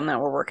kingdom that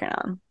we're working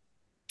on,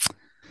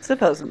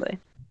 supposedly.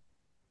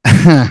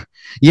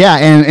 Yeah,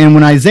 and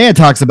when Isaiah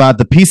talks about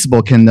the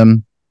peaceable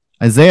kingdom,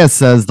 Isaiah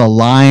says the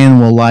lion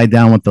will lie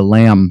down with the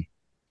lamb.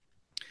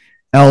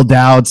 El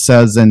Dowd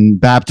says in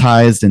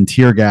Baptized in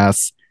Tear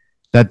Gas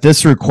that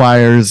this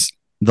requires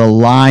the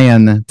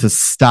lion to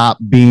stop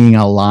being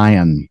a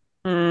lion.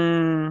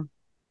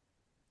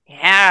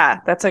 Yeah,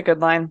 that's a good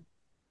line.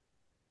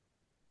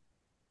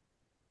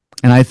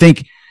 And I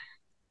think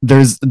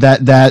there's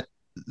that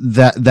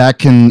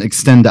can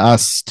extend to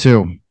us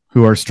too,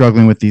 who are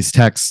struggling with these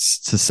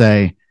texts, to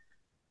say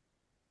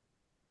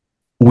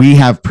we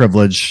have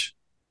privilege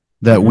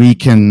that we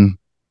can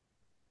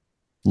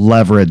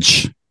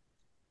leverage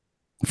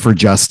for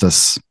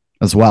justice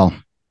as well,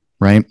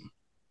 right?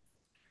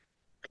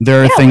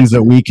 There are things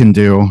that we can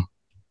do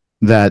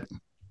that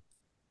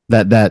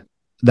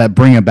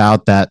bring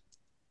about that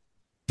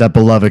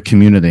beloved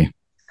community.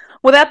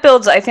 Well, that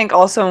builds, I think,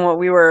 also on what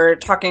we were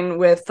talking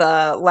with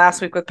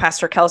last week with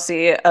Pastor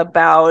Kelsey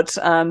about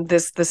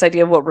this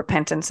idea of what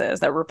repentance is.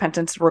 That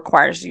repentance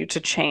requires you to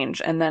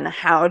change, and then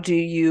how do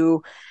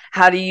you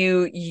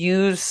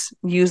use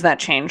that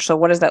change? So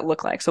what does that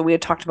look like? So we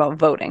had talked about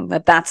voting.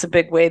 That's a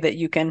big way that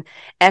you can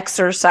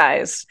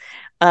exercise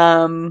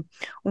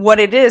what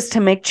it is to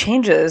make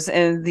changes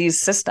in these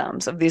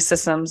systems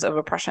of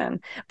oppression.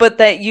 But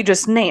that you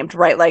just named,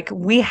 right? Like,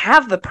 we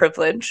have the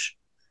privilege.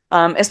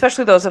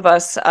 Especially those of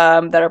us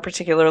that are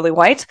particularly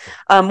white,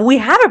 we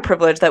have a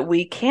privilege that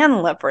we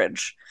can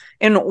leverage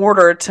in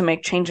order to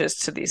make changes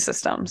to these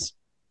systems.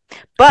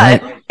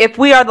 But if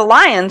we are the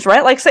lions,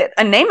 right? Like, say,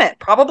 name it.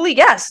 Probably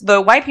yes.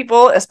 The white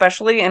people,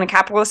 especially in a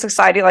capitalist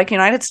society like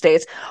United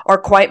States, are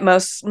quite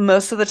most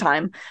of the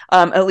time,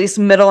 at least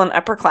middle and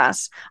upper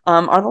class,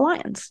 are the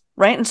lions,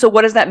 right? And so,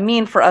 what does that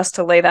mean for us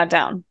to lay that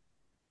down?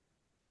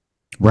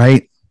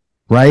 Right.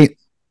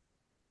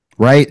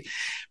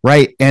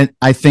 And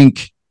I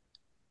think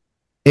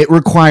it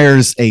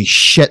requires a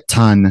shit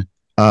ton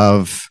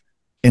of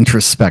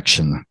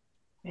introspection.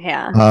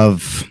 Yeah.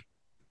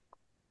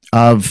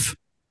 Of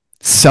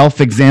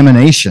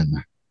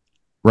self-examination,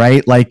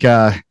 right? Like,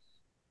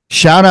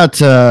 shout out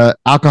to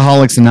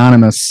Alcoholics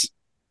Anonymous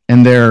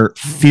and their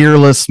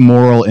fearless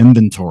moral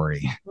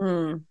inventory.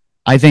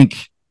 I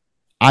think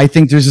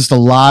there's just a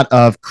lot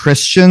of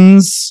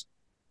Christians,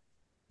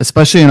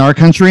 especially in our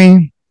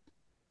country,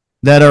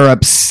 that are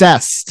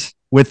obsessed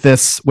with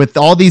this, with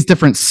all these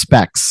different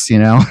specs, you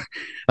know,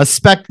 a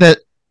spec that,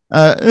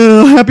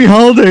 happy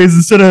holidays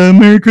instead of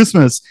Merry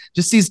Christmas,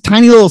 just these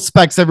tiny little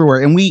specks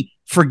everywhere. And we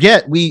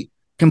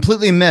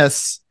completely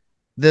miss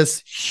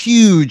this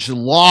huge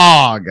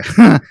log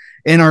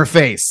in our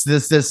face,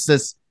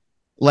 this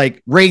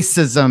like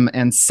racism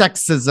and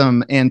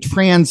sexism and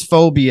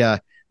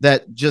transphobia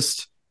that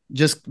just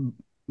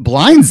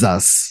blinds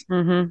us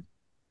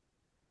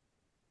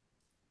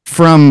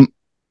from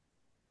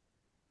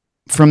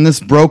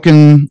this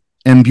broken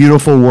and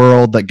beautiful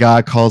world that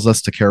God calls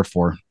us to care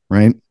for,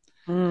 right?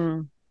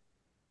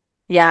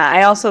 Yeah,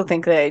 I also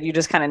think that you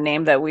just kind of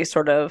named that we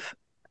sort of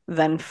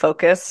then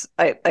focus.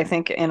 I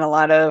think in a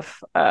lot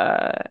of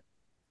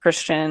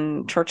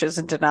Christian churches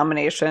and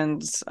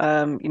denominations,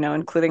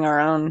 including our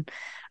own,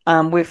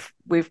 we're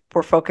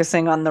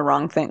focusing on the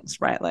wrong things,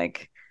 right?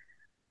 Like,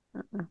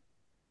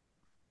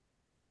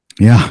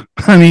 yeah,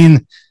 I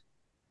mean,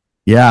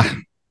 yeah,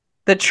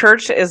 the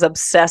church is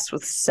obsessed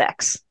with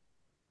sex.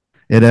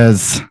 It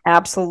is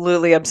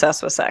absolutely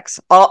obsessed with sex.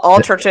 All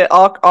churches,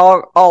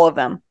 all of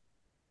them.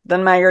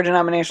 Doesn't matter your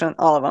denomination,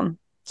 all of them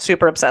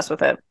super obsessed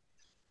with it.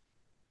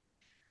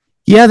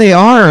 Yeah, they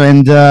are.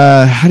 And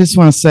I just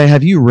want to say,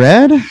 have you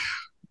read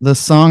the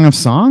Song of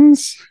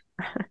Songs?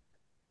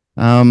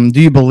 Do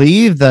you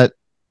believe that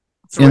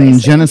in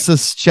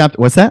Genesis chapter,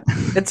 what's that?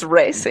 It's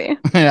racy.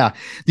 Yeah.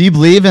 Do you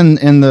believe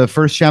in the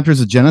first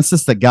chapters of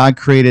Genesis that God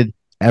created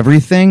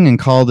everything and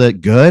called it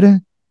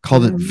good,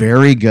 called it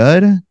very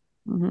good?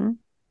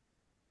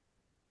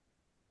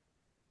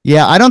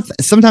 Yeah,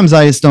 sometimes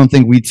I just don't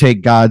think we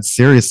take God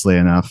seriously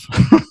enough.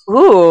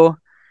 Ooh.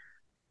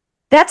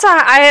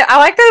 I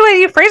like the way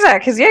you phrase that,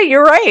 because yeah,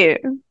 you're right.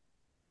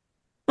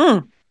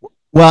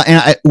 Well,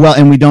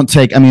 and we don't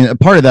take. I mean,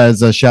 part of that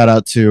is a shout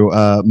out to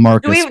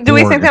Marcus. Do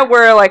we think that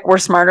we're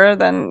smarter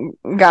than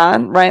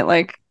God? Right?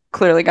 Like,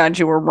 clearly, God,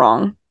 you were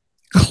wrong.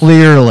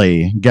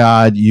 Clearly,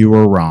 God, you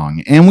were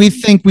wrong, and we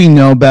think we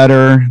know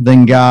better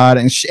than God,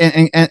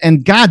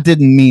 and God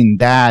didn't mean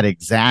that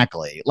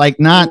exactly. Like,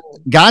 not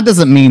God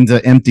doesn't mean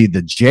to empty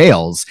the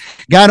jails.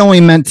 God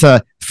only meant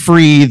to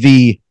free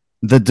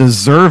the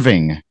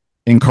deserving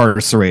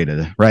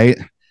incarcerated, right?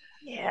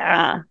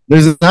 Yeah.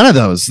 There's none of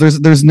those.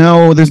 There's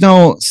no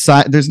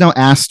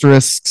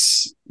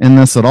asterisks in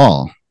this at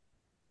all.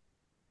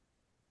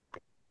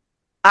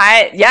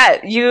 I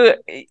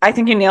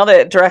think you nailed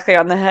it directly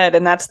on the head,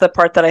 and that's the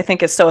part that I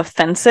think is so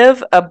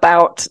offensive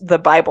about the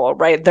Bible,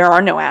 right? There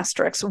are no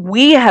asterisks.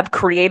 We have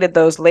created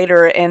those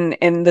later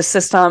in the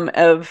system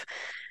of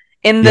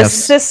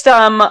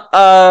system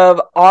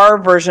of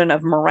our version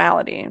of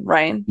morality,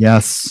 right?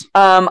 Yes.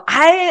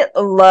 I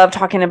love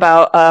talking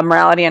about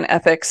morality and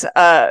ethics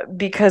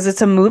because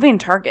it's a moving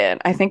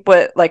target. I think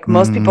what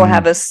most people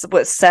have is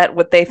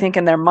what they think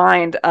in their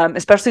mind,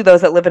 especially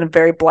those that live in a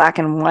very black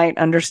and white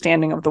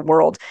understanding of the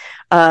world,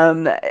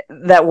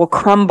 that will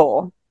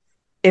crumble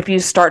if you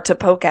start to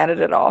poke at it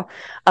at all.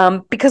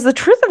 Because the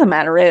truth of the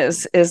matter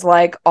is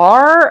like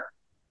our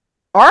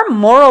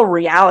moral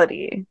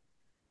reality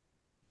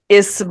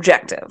is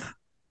subjective.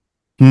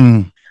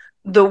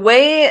 The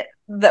way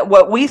that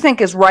what we think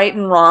is right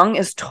and wrong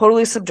is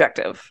totally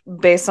subjective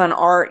based on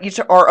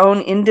our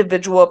own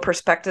individual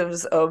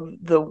perspectives of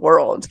the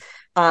world.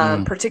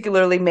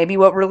 Particularly maybe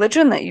what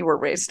religion that you were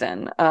raised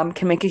in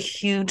can make a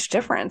huge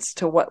difference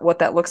to what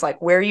that looks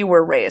like, where you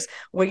were raised,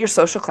 what your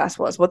social class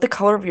was, what the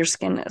color of your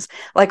skin is.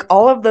 Like,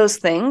 all of those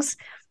things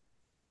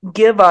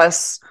give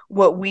us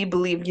what we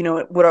believe,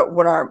 what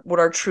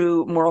our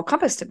true moral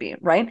compass to be,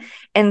 right?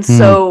 And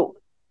so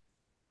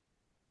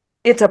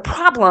it's a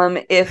problem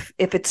if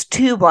it's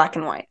too black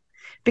and white,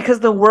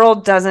 because the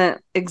world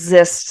doesn't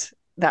exist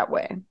that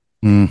way.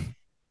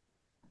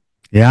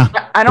 Yeah.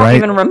 I don't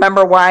even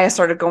remember why I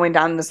started going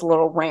down this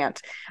little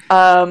rant.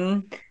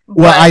 Well,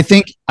 I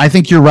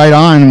think you're right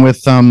on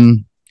with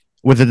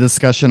a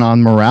discussion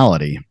on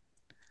morality,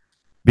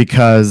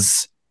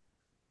 because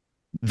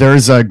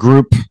there's a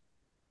group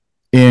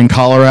in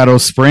Colorado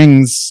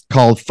Springs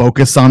called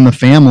Focus on the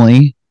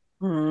Family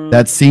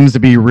that seems to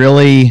be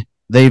really,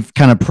 they've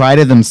kind of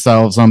prided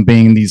themselves on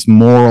being these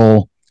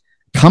moral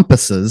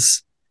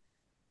compasses,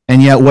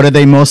 and yet what do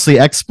they mostly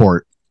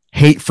export?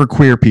 Hate for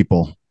queer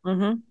people.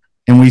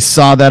 And we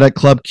saw that at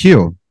Club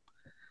Q.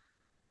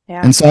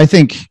 Yeah. And so I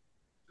think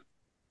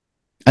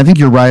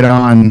you're right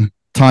on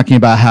talking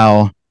about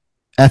how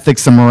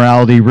ethics and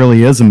morality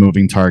really is a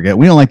moving target.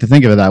 We don't like to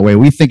think of it that way.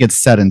 We think it's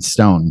set in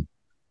stone.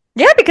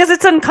 Yeah, because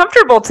it's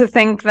uncomfortable to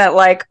think that,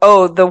 like,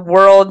 oh, the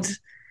world.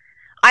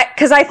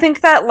 Because I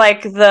think that,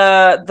 like,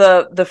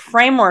 the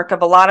framework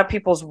of a lot of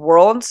people's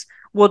worlds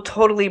will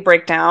totally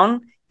break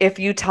down if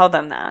you tell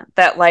them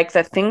that like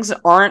that things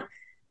aren't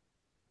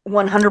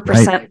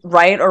 100%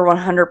 right or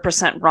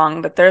 100%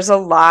 wrong. That there's a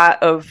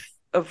lot of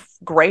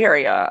gray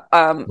area.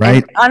 Right.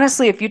 And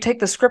honestly, if you take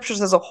the scriptures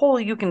as a whole,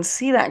 you can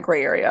see that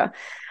gray area.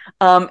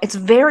 It's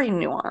very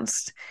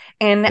nuanced.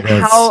 And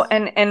how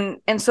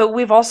and so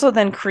we've also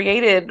then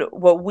created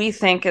what we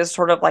think is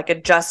sort of like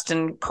a just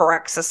and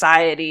correct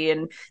society,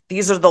 and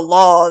these are the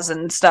laws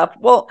and stuff.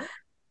 Well,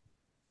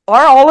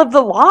 are all of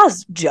the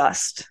laws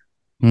just?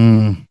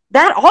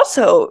 That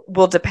also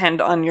will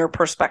depend on your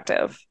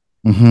perspective.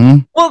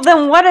 Well,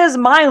 then what is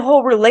my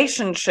whole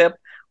relationship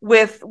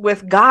with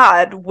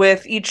God,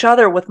 with each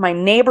other, with my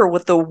neighbor,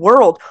 with the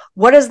world?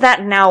 What does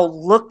that now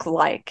look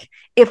like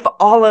if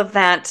all of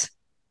that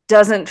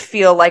doesn't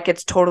feel like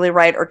it's totally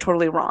right or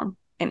totally wrong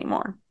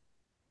anymore?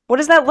 What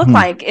does that look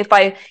like if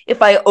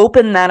I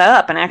open that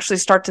up and actually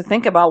start to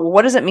think about, well,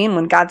 what does it mean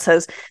when God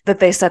says that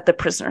they set the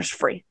prisoners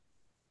free?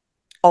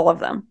 All of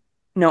them,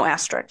 no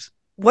asterisks.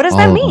 What does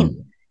that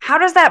mean? How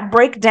does that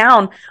break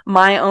down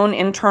my own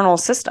internal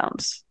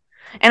systems?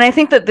 And I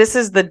think that this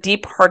is the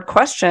deep, hard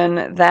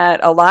question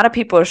that a lot of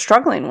people are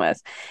struggling with.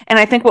 And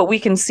I think what we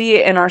can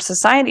see in our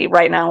society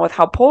right now with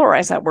how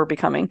polarized that we're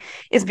becoming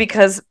is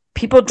because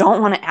people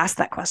don't want to ask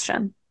that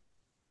question.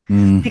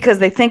 Because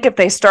they think if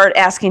they start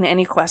asking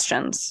any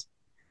questions,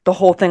 the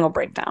whole thing will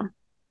break down.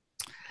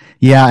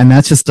 Yeah, and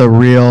that's just a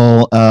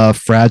real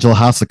fragile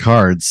house of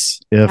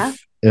cards.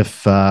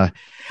 If I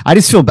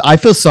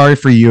feel sorry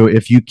for you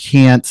if you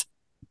can't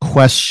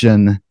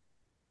question,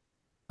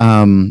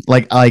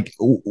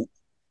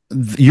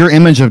 your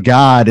image of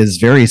God is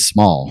very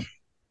small.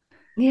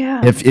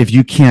 Yeah. If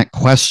you can't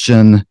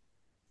question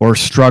or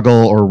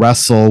struggle or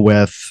wrestle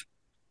with,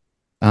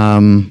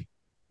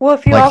 well,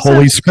 if you like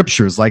holy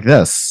scriptures like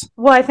this.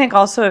 Well, I think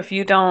also if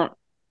you don't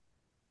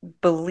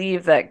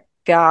believe that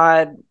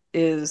God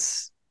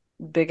is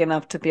big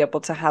enough to be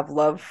able to have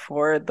love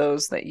for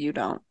those that you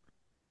don't.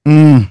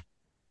 Yeah,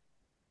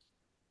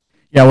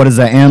 what is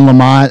that? Anne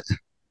Lamott.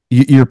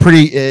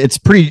 It's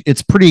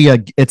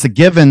a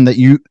given that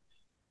you.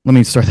 Let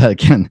me start that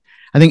again.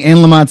 I think Anne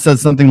Lamott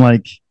says something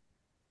like,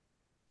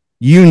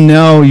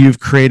 you've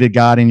created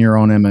God in your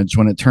own image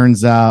when it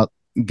turns out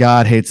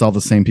God hates all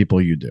the same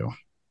people you do.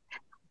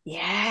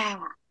 Yeah.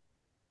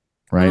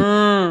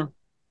 Right.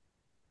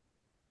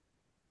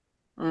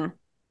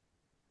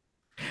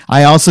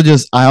 I also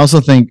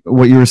think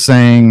what you were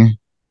saying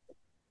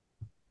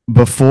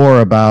before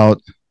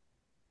about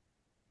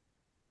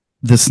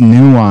this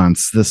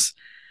nuance, this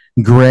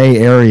gray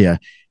area,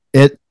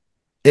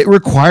 it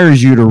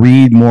requires you to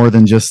read more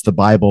than just the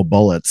Bible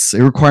bullets.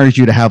 It requires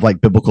you to have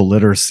like biblical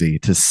literacy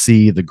to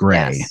see the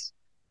gray. Yes.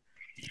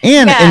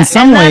 And in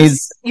some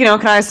ways,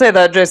 can I say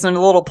that, Jason,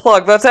 a little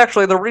plug? That's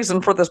actually the reason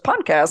for this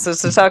podcast,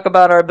 is to talk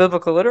about our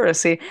biblical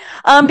literacy.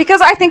 Because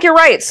I think you're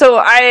right.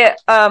 So I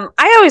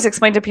always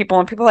explain to people,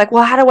 and people are like,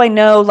 well, how do I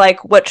know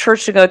like what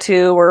church to go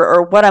to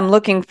or what I'm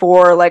looking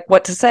for, like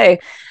what to say?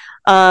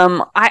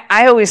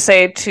 I always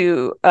say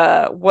to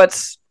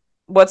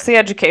what's the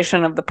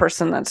education of the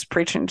person that's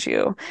preaching to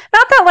you?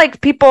 Not that like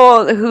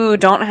people who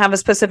don't have a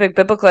specific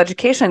biblical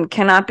education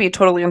cannot be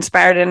totally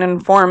inspired and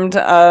informed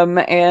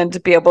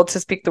and be able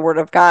to speak the word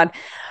of God.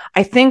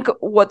 I think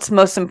what's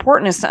most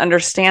important is to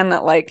understand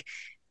that like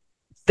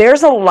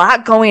there's a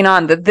lot going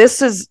on, that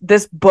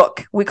this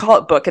book, we call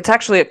it book. It's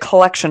actually a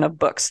collection of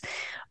books.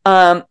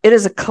 It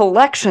is a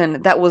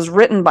collection that was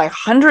written by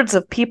hundreds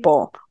of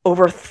people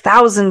over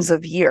thousands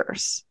of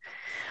years.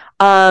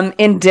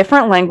 In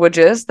different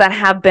languages that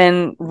have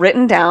been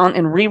written down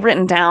and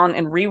rewritten down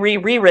and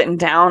rewritten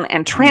down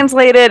and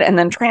translated and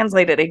then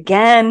translated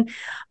again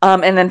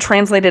and then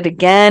translated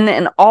again.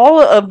 And all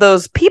of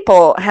those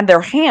people had their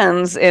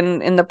hands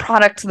in the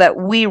product that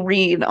we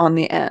read on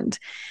the end.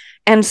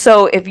 And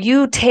so if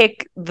you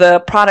take the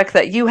product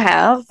that you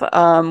have,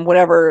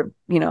 whatever,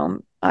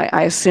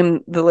 I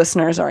assume the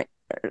listeners are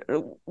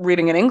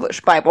reading an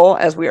English Bible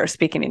as we are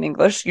speaking in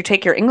English. You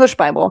take your English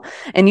Bible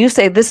and you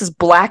say, this is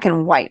black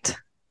and white.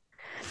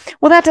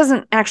 Well, that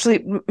doesn't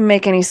actually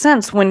make any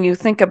sense when you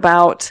think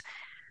about,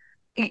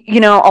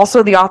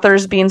 also the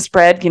authors being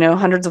spread,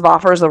 hundreds of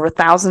authors over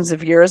thousands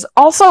of years,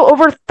 also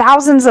over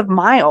thousands of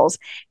miles,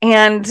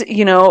 and,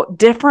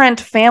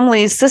 different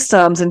family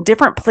systems and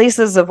different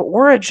places of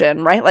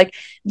origin, right? Like,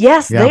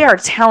 yes, They are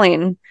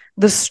telling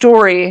the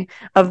story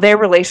of their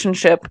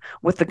relationship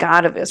with the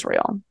God of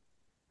Israel.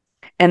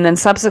 And then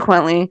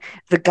subsequently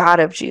the God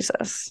of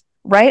Jesus,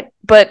 right?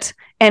 But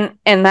and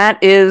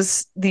that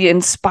is the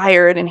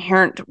inspired,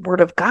 inherent word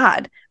of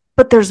God.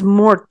 But there's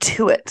more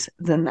to it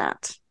than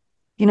that.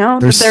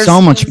 There's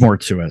so much more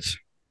to it.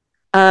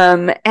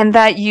 And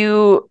that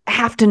you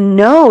have to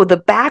know the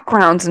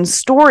backgrounds and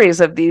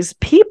stories of these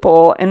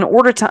people in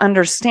order to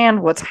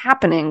understand what's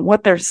happening,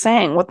 what they're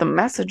saying, what the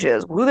message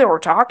is, who they were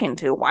talking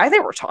to, why they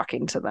were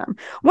talking to them,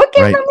 what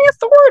gave them the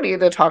authority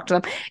to talk to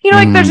them.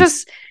 Like there's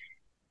just,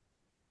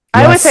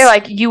 I would say,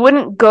 like, you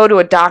wouldn't go to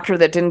a doctor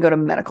that didn't go to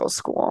medical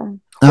school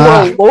or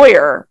a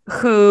lawyer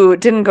who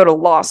didn't go to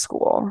law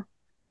school.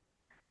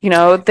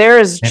 There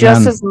is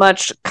just as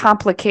much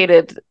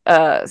complicated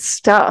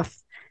stuff,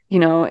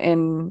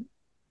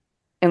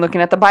 in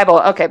looking at the Bible.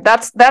 Okay,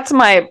 that's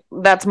my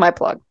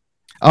plug.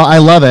 Oh, I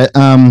love it.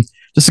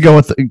 Just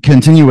to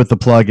continue with the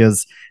plug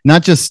is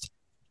not just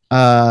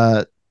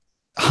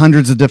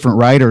hundreds of different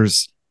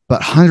writers,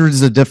 but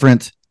hundreds of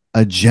different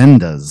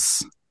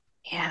agendas.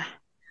 Yeah.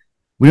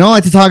 We don't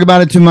like to talk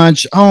about it too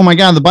much. Oh my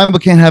God, the Bible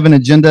can't have an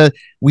agenda.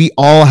 We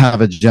all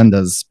have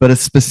agendas, but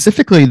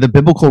specifically the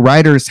biblical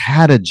writers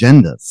had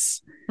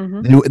agendas.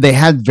 Mm-hmm. They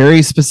had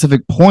very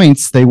specific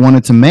points they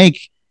wanted to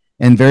make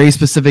and very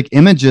specific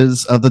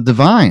images of the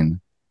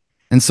divine.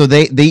 And so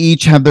they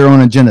each have their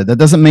own agenda. That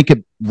doesn't make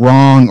it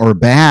wrong or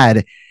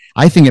bad.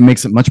 I think it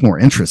makes it much more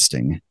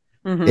interesting.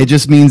 Mm-hmm. It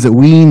just means that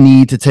we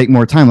need to take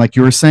more time. Like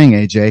you were saying,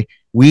 AJ,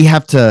 we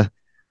have to,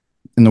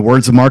 in the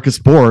words of Marcus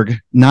Borg,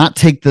 not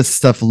take this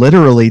stuff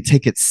literally,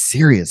 take it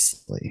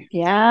seriously.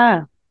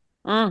 Yeah.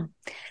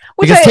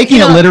 Because taking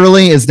it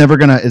literally is never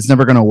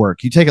gonna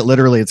work. You take it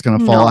literally, it's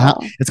gonna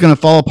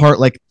fall apart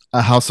like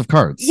a house of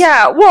cards.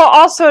 Yeah. Well,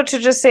 also to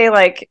just say,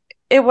 like,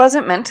 it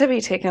wasn't meant to be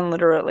taken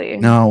literally.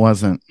 No, it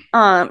wasn't.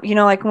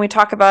 Like when we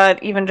talk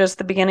about even just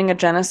the beginning of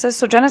Genesis.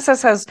 So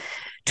Genesis has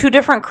two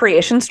different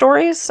creation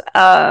stories.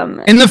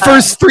 In the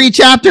first 3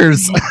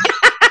 chapters.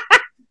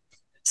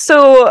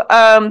 So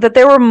that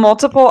there were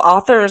multiple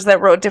authors that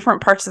wrote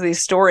different parts of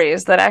these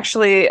stories, that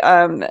actually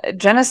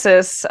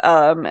Genesis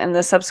and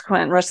the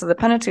subsequent rest of the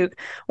Pentateuch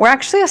were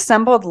actually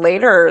assembled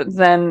later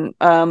than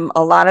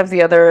a lot of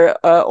the other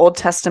Old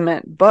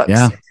Testament books.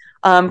 Yeah.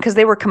 Because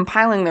they were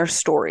compiling their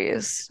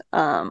stories.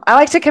 I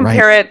like to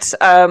compare it.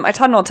 I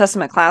taught an Old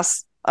Testament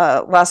class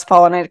last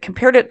fall, and I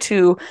compared it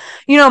to,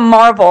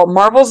 Marvel.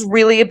 Marvel's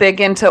really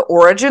big into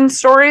origin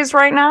stories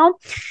right now.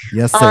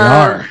 Yes, they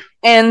are.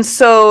 And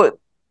so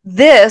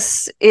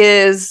this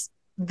is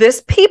their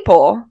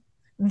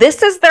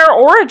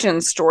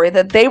origin story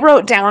that they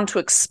wrote down to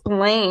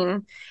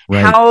explain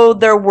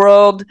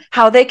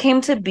how they came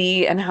to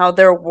be and how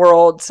their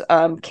world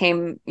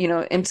came,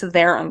 into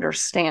their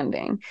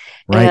understanding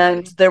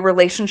and their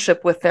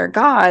relationship with their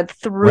God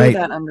through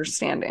that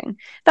understanding.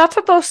 That's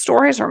what those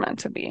stories are meant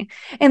to be.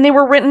 And they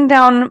were written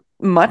down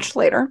much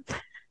later.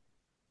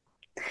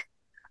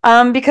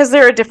 Because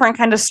they're a different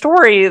kind of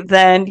story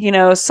than,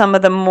 some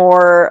of the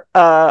more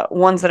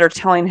ones that are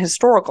telling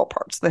historical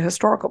parts, the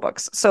historical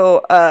books.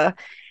 So,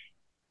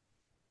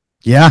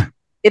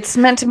 it's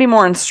meant to be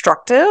more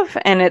instructive,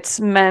 and it's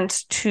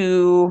meant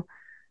to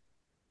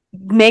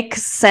make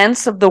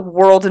sense of the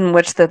world in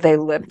which that they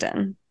lived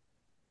in.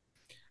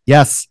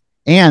 Yes.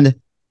 And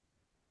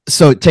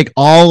so take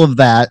all of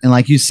that. And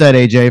like you said,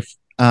 AJ,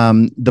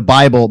 the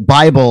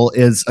Bible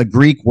is a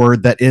Greek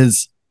word that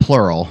is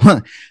plural.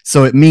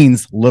 So it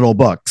means little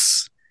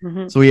books.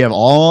 Mm-hmm. So we have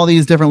all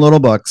these different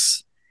little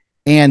books,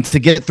 and to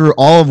get through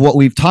all of what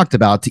we've talked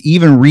about, to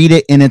even read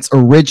it in its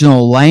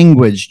original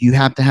language, you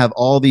have to have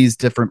all these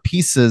different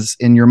pieces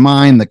in your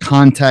mind, the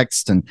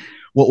context and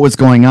what was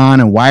going on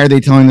and why are they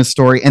telling the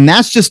story. And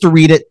that's just to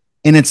read it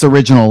in its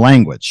original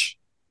lange.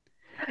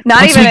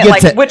 Not Once even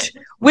like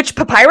which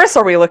papyrus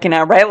are we looking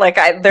at, right?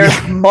 Like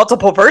there's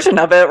multiple version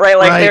of it, right?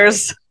 Like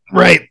there's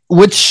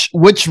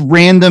which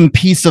random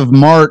piece of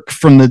mark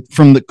from the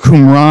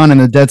Qumran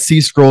and the Dead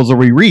Sea Scrolls are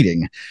we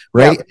reading,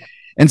 right? Yep.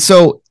 And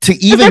so to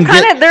even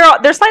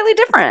they're slightly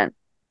different.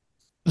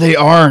 They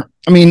are.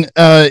 I mean,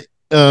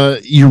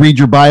 you read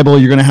your Bible,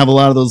 you're going to have a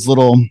lot of those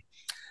little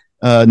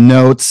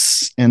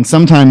notes, and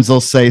sometimes they'll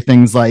say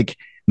things like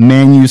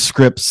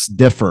manuscripts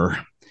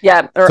differ.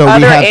 Yeah, or so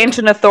other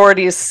ancient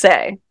authorities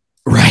say.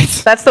 Right.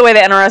 That's the way the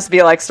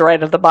NRSV likes to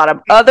write at the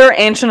bottom. Other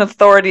ancient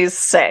authorities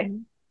say.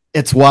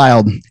 It's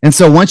wild. And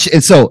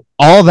so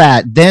all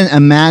that, then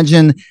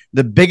imagine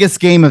the biggest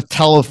game of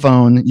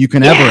telephone you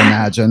can ever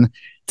imagine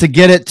to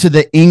get it to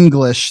the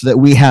English that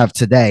we have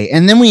today.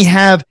 And then we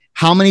have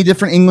how many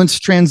different English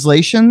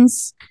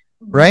translations,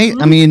 right?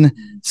 Mm-hmm. I mean,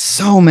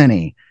 so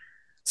many.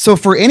 So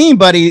for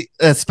anybody,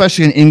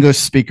 especially an English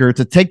speaker,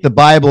 to take the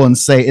Bible and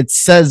say, it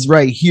says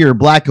right here,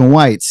 black and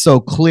white, so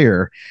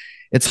clear,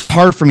 it's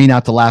hard for me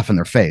not to laugh in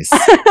their face.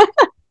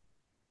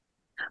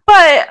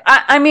 But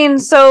I mean,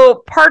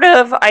 so part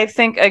of, I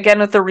think, again,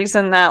 with the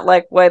reason that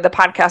like why the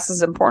podcast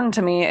is important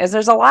to me is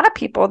there's a lot of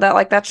people that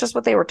like, that's just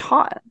what they were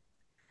taught.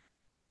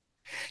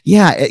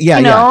 Yeah.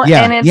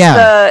 And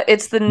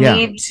it's the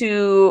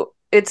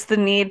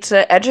need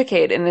to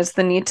educate, and it's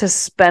the need to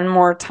spend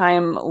more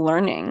time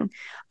learning.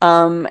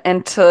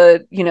 And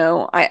to,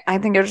 I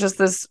think there's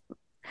just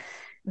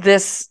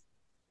this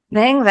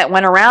thing that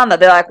went around that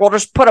they're like, well,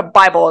 just put a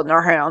Bible in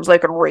their hands, they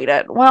can read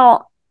it.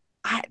 Well,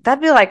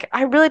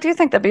 I really do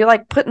think that'd be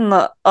like putting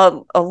a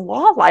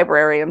law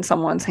library in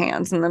someone's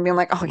hands and then being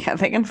like, oh yeah,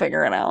 they can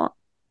figure it out.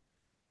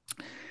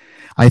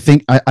 I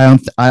think I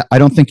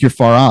don't think you're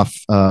far off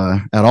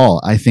at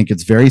all. I think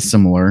it's very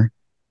similar,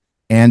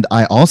 and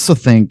I also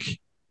think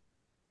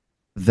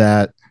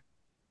that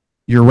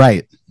you're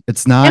right.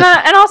 It's not. And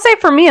I'll say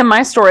for me in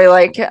my story,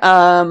 like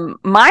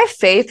my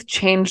faith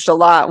changed a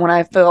lot when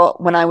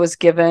I was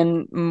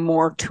given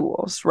more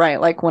tools, right?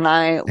 Like when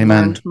I Amen.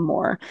 learned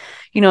more.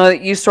 You know,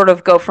 you sort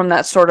of go from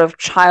that sort of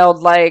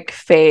childlike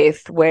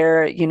faith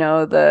where, you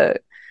know, if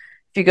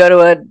you go to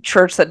a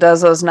church that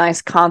does those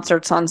nice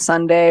concerts on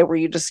Sunday where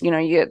you just, you know,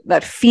 you get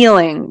that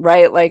feeling,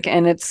 right? Like,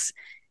 and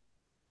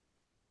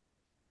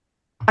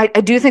I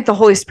do think the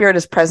Holy Spirit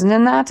is present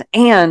in that.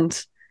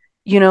 And,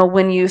 you know,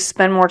 when you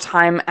spend more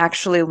time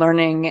actually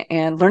learning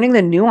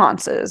the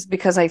nuances,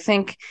 because I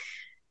think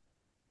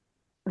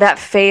that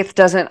faith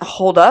doesn't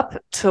hold up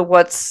to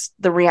what's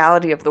the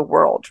reality of the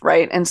world,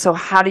 right? And so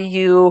how do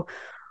you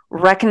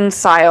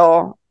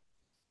reconcile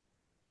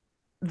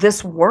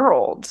this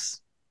world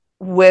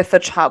with a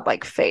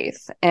childlike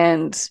faith?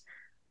 And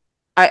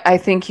I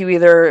think you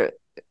either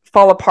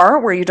fall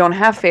apart where you don't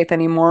have faith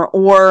anymore,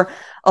 or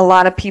a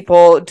lot of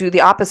people do the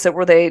opposite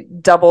where they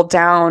double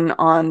down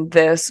on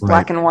this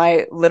black and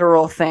white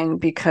literal thing,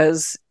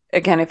 because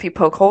again, if you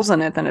poke holes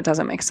in it, then it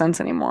doesn't make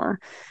sense anymore.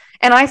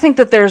 And I think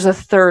that there's a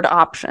third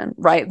option,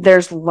 right?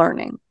 There's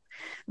learning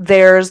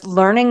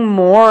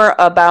more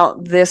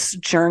about this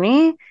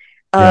journey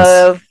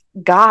of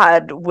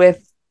God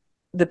with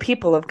the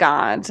people of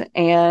God,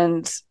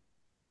 and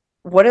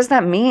what does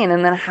that mean?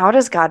 And then how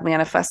does God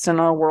manifest in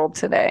our world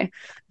today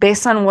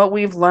based on what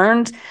we've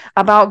learned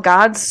about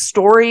God's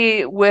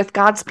story with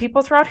God's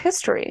people throughout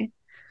history?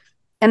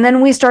 And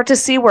then we start to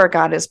see where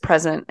God is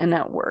present and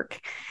at work.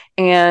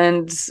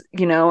 And,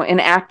 you know, an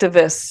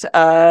activist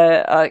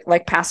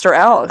like Pastor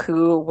L,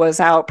 who was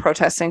out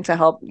protesting to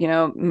help, you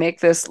know, make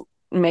this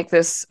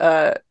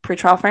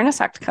Pretrial Fairness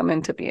Act come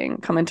into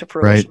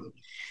fruition.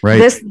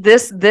 Right.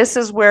 This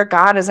is where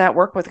God is at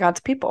work with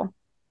God's people.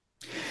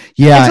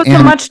 Yeah. It's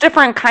a much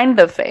different kind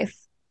of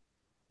faith.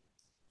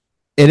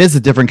 It is a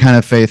different kind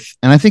of faith.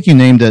 And I think you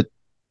named it.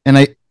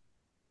 And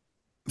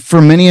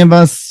for many of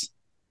us,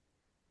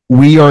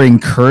 we are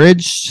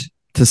encouraged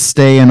to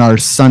stay in our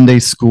Sunday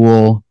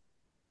school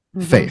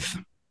faith.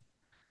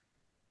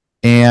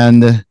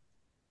 And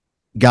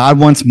God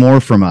wants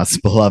more from us,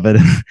 beloved.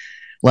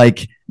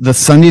 Like the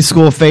Sunday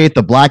school faith,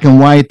 the black and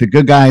white, the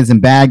good guys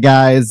and bad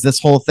guys,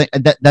 this whole thing,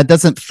 that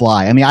doesn't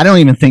fly. I mean, I don't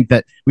even think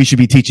that we should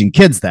be teaching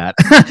kids that,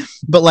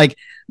 but like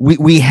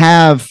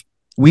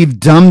we've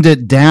dumbed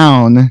it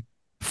down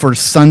for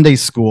Sunday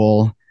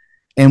school,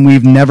 and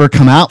we've never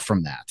come out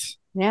from that.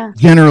 Yeah.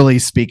 Generally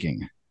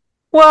speaking.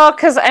 Well,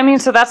 because I mean,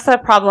 so that's the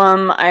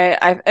problem.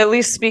 I at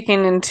least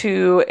speaking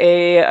into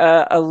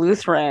a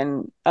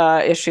Lutheran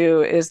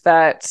issue, is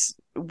that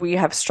we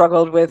have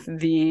struggled with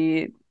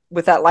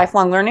that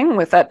lifelong learning,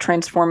 with that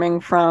transforming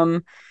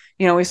from,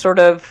 you know,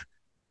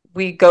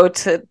 we go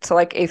to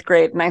like 8th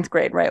grade, 9th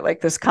grade, right?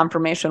 Like this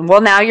confirmation.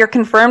 Well, now you're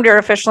confirmed, you're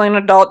officially an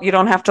adult. You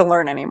don't have to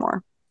learn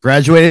anymore.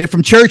 Graduated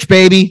from church,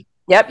 baby.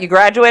 Yep. You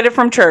graduated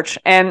from church,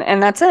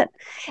 and that's it.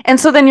 And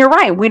so then you're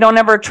right. We don't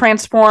ever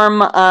transform,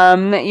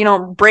 you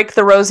know, break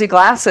the rosy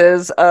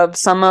glasses of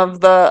some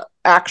of the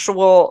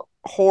actual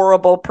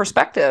horrible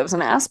perspectives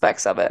and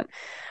aspects of it.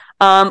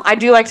 I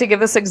do like to give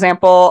this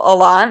example a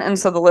lot, and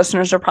so the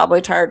listeners are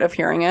probably tired of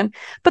hearing it.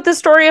 But the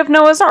story of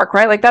Noah's Ark,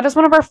 right? Like that is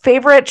one of our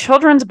favorite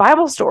children's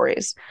Bible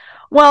stories.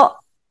 Well,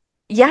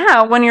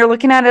 yeah, when you're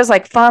looking at it as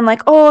like fun,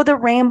 like, oh, the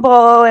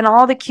rainbow and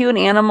all the cute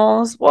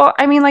animals. Well,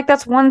 I mean, like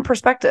that's one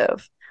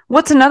perspective.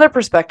 What's another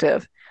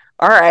perspective?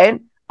 All right,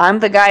 I'm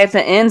the guy at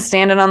the inn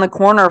standing on the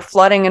corner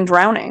flooding and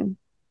drowning.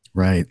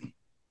 Right.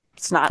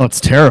 It's not. Oh, it's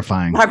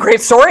terrifying. Not a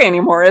great story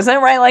anymore, is it?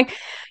 Right? Like,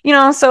 you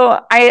know,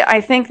 so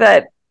I think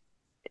that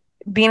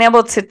being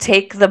able to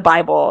take the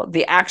Bible,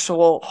 the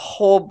actual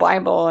whole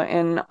Bible,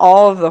 and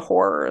all of the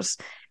horrors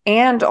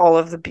and all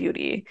of the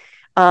beauty,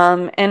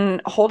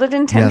 and hold it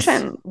in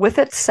tension with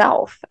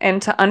itself,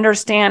 and to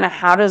understand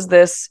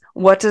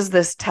what does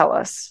this tell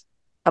us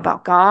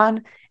about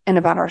God and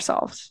about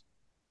ourselves?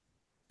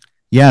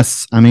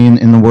 Yes. I mean,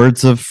 in the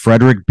words of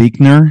Frederick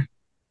Buechner,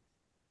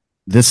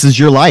 this is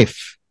your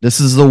life. This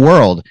is the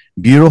world.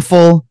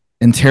 Beautiful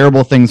and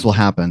terrible things will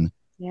happen.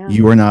 Yeah.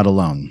 You are not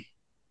alone.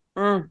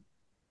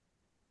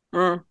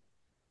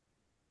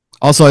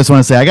 Also, I just want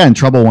to say I got in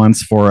trouble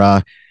once for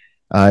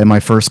in my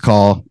first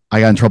call.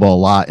 I got in trouble a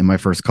lot in my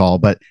first call,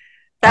 but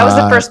that was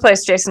the first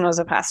place Jason was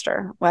a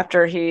pastor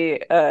after he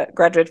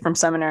graduated from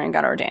seminary and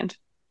got ordained.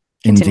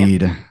 Continue.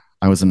 Indeed,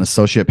 I was an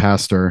associate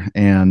pastor,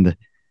 and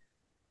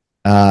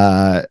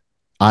I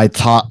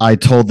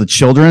told the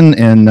children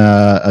in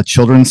a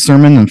children's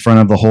sermon in front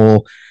of the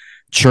whole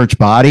church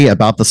body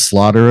about the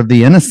slaughter of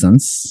the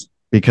innocents,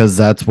 because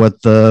that's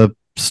what the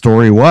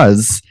story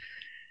was.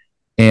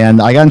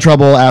 And I got in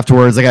trouble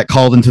afterwards. I got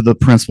called into the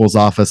principal's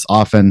office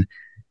often.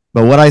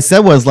 But what I said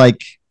was like,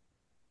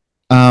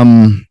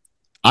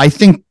 I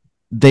think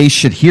they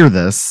should hear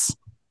this.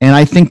 And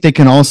I think they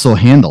can also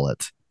handle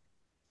it.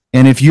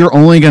 And if you're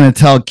only going to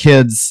tell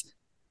kids,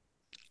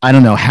 I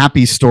don't know,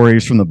 happy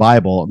stories from the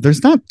Bible,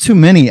 there's not too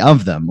many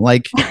of them.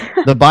 Like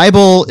the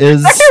Bible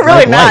is actually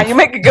really not. Life. You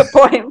make a good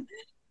point.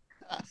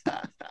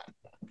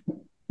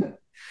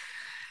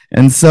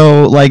 And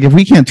so, like, if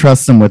we can't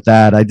trust them with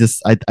that, I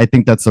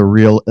think that's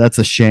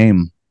a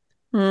shame.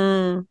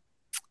 So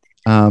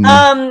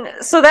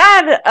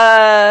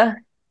that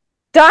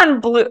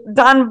Don Bluth,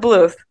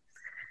 Bluth.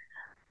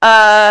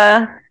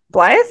 I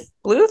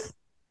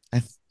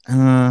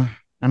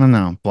don't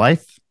know,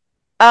 Blythe.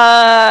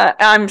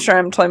 I'm sure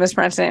I'm totally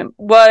mispronouncing him.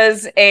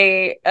 Was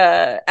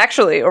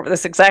actually over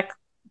this exact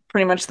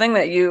pretty much thing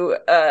that you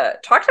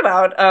talked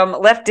about,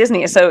 left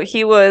Disney. So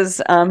he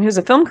was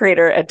a film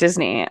creator at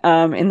Disney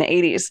in the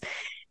 80s,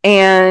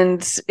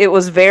 and it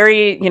was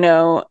very,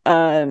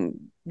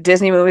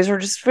 Disney movies were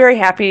just very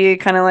happy,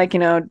 kind of like,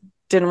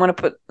 didn't want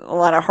to put a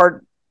lot of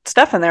hard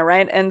stuff in there,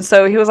 right? And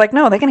so he was like,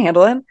 no, they can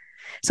handle it.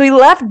 So he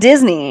left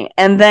Disney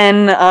and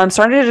then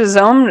started his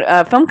own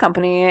film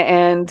company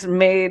and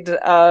made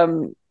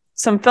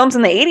some films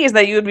in the 80s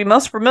that you would be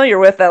most familiar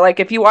with, that like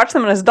if you watch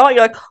them as an adult,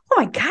 you're like, oh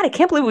my God, I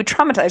can't believe we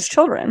traumatized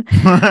children.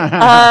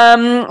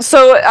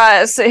 So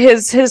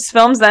his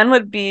films then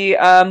would be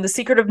The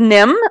Secret of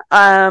Nim,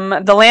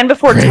 The Land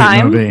Before Great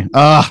Time. Movie.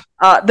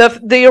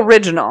 The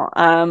original.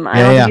 I don't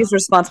think he's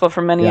responsible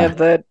for many of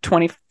the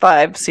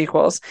 25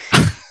 sequels.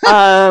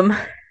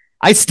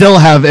 I still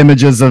have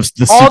images of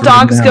the All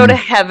Dogs Go to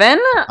Heaven.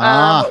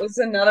 What was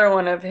another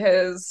one of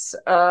his?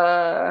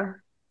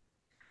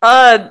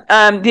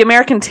 The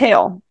American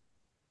Tale.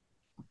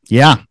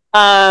 Yeah.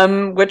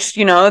 Which,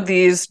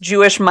 these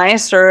Jewish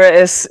mice are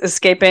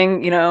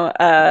escaping,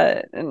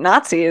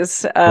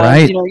 Nazis.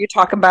 Right. You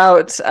talk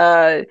about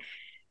The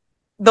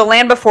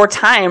Land Before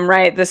Time,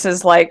 right? This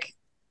is like,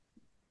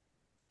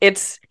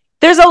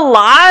 there's a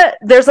lot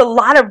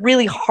of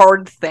really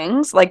hard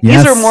things. Like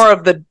these are more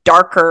of the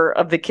darker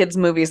of the kids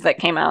movies that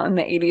came out in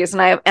the 80s.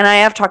 And I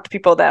have talked to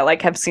people that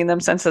like have seen them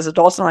since as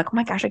adults, and I'm like, oh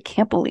my gosh, I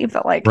can't believe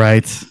that we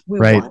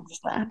watched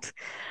that.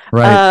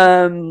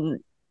 Right.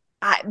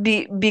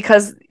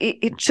 Because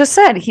it just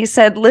said, he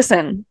said,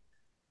 listen,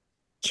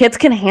 kids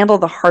can handle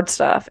the hard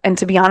stuff. And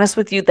to be honest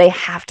with you, they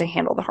have to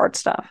handle the hard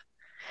stuff.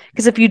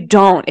 Because if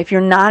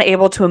you're not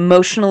able to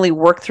emotionally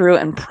work through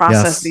and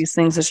process these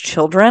things as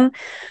children,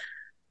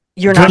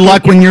 you're not. Good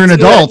luck when you're an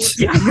adult.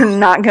 You're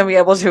not going to be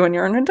able to when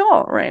you're an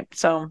adult, right?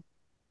 So,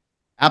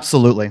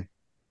 absolutely,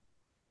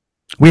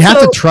 we have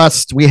to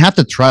trust. We have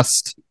to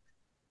trust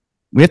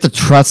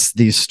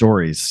these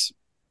stories.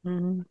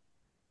 Mm-hmm.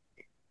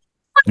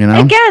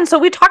 Again, so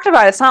we talked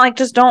about it. It's not like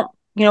just don't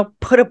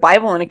put a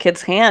Bible in a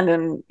kid's hand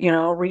and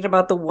read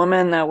about the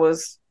woman that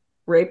was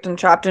raped and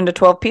chopped into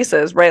 12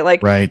 pieces, right?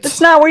 Like,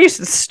 it's not where you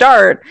should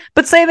start.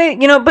 But say they,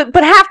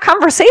 but have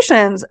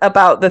conversations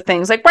about the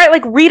things, like, right?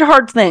 Like read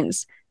hard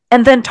things.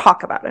 And then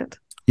talk about it.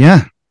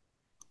 Yeah.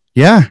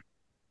 Yeah.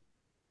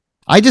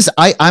 I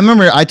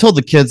remember I told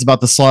the kids about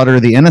the slaughter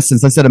of the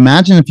innocents. I said,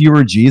 imagine if you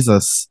were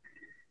Jesus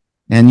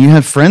and you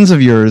had friends of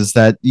yours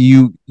that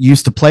you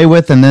used to play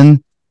with and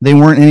then they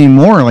weren't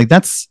anymore. Like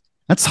that's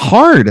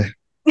hard.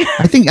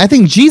 I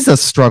think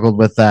Jesus struggled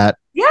with that.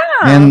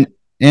 Yeah.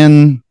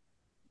 And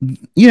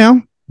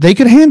they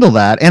could handle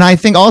that. And I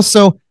think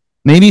also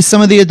maybe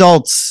some of the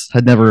adults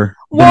had never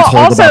been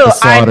told about the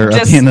slaughter of the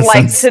innocents.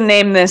 I'd just like to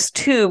name this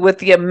too, with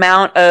the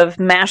amount of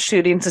mass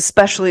shootings,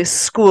 especially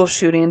school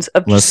shootings,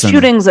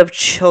 shootings of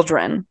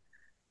children.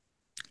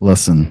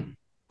 Listen.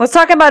 Let's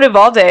talk about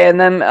Uvalde and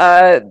then,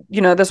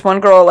 this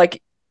one girl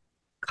like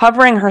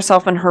covering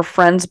herself in her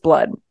friend's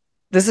blood.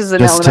 This is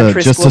an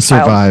elementary school just to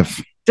survive.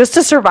 Child. Just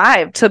to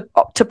survive,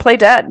 to play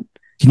dead.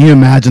 Can you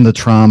imagine the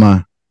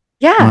trauma?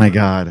 Yeah. My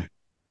God.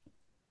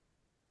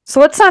 So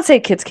let's not say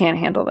kids can't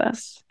handle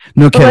this.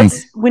 No kidding.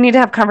 We need to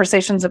have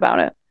conversations about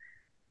it.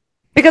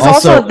 Because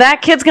also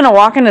that kid's going to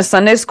walk into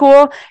Sunday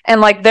school and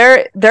like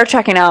they're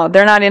checking out.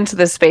 They're not into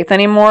this faith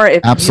anymore.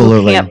 If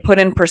you can't put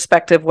in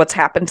perspective what's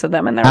happened to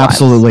them in their lives.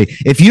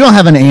 If you don't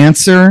have an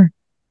answer,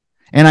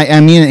 and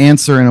I mean an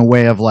answer in a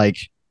way of like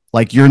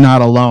you're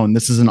not alone.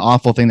 This is an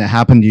awful thing that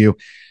happened to you.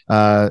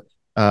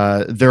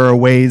 There are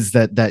ways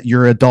that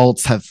your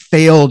adults have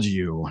failed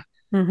you.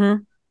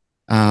 Mm-hmm.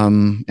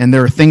 And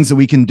there are things that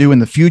we can do in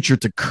the future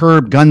to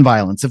curb gun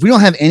violence. If we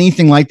don't have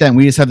anything like that, and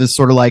we just have this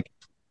sort of like,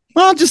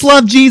 well, just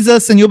love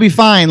Jesus and you'll be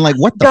fine. Like,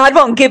 what? God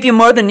won't give you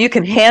more than you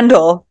can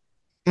handle.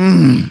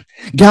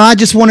 God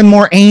just wanted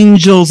more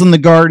angels in the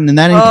garden, and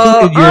that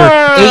included your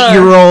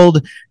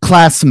 8-year-old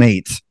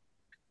classmate.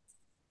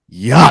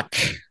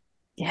 Yuck.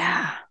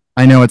 Yeah.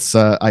 I know it's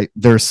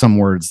there's some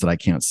words that I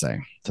can't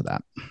say to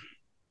that.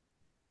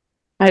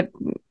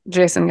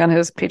 Jason got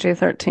his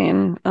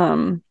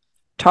PG-13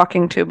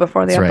 talking to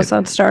before the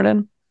episode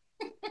started.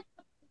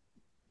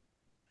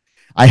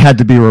 I had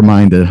to be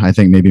reminded, I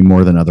think maybe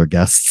more than other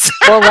guests.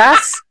 Well,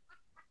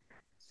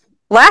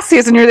 last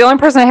season, you're the only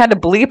person I had to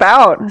bleep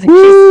out. I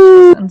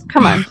think,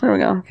 come on, there we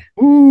go.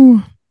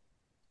 Ooh.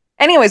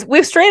 Anyways,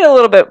 we've strayed a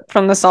little bit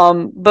from the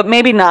psalm, but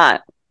maybe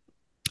not.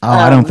 Oh,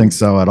 I don't think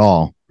so at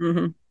all.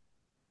 Mm-hmm.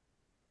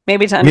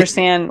 maybe to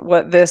understand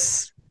what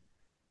this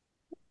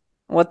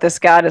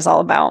God is all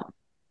about.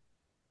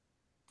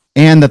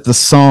 And that the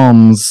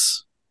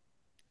Psalms.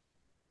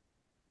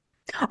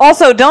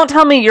 Also, don't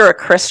tell me you're a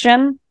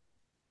Christian.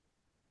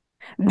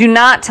 Do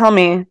not tell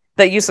me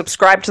that you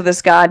subscribe to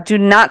this God. Do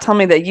not tell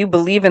me that you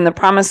believe in the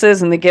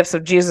promises and the gifts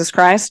of Jesus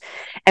Christ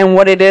and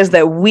what it is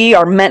that we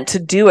are meant to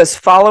do as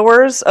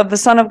followers of the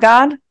Son of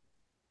God.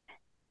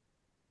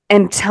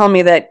 And tell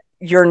me that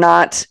you're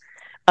not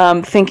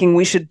thinking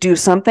we should do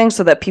something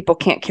so that people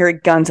can't carry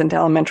guns into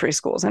elementary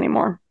schools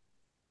anymore.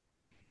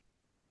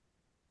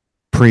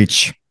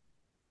 Preach.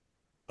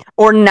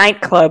 Or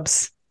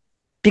nightclubs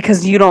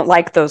because you don't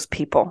like those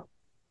people.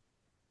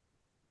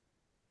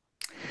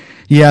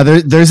 Yeah,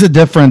 there's a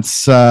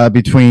difference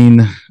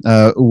between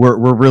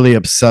we're really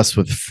obsessed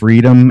with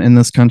freedom in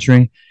this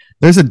country.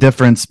 There's a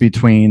difference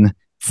between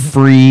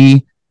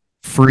free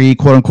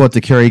quote unquote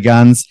to carry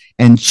guns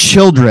and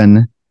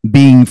children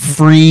being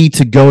free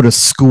to go to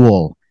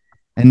school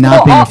and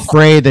not being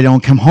afraid they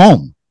don't come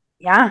home.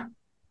 Yeah,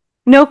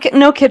 no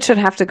kid should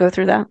have to go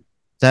through that.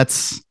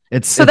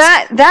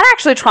 That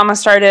actually trauma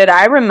started.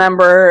 I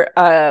remember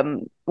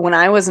when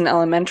I was in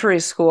elementary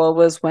school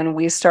was when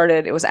we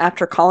started. It was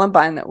after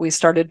Columbine that we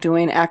started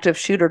doing active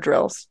shooter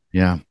drills.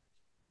 Yeah.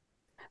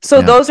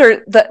 So those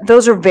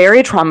are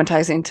very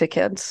traumatizing to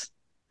kids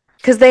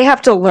because they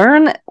have to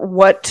learn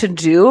what to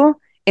do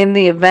in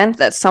the event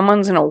that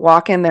someone's going to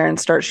walk in there and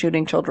start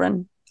shooting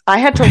children. I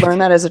had to learn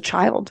that as a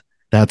child.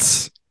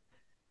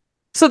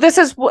 So this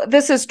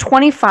is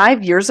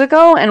 25 years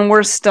ago, and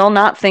we're still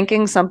not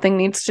thinking something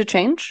needs to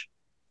change.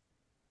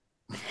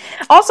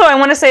 Also, I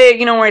want to say,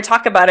 when we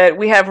talk about it,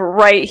 we have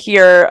right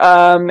here,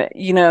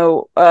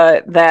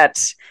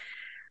 that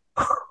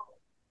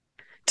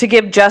to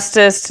give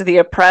justice to the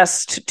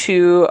oppressed,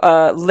 to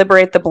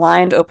liberate the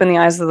blind, open the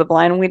eyes of the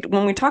blind.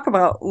 When we talk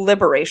about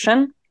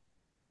liberation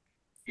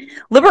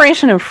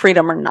and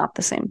freedom are not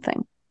the same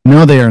thing.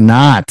 No, they are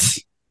not.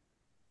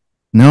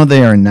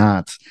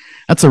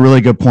 That's a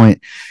really good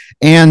point.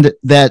 And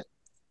that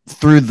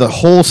through the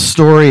whole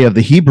story of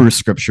the Hebrew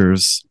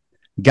scriptures,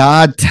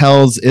 God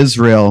tells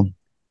Israel,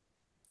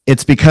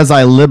 it's because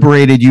I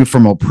liberated you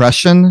from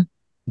oppression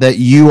that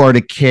you are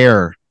to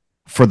care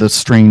for the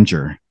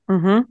stranger,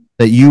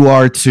 that you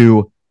are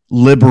to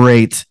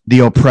liberate the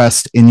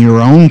oppressed in your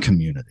own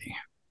community.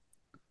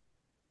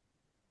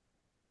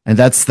 And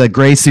that's the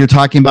grace you're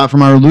talking about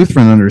from our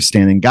Lutheran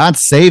understanding. God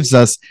saves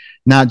us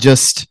not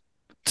just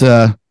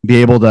to be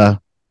able to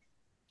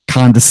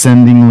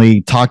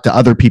condescendingly talk to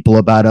other people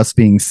about us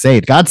being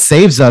saved. God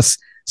saves us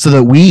so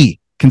that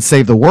we can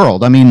save the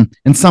world. I mean,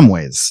 in some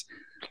ways.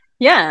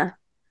 Yeah.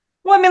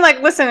 Well,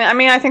 listen,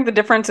 I think the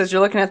difference is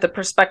you're looking at the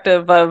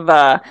perspective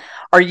of,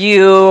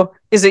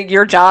 is it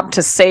your job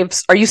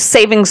to are you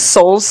saving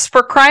souls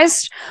for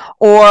Christ,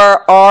 or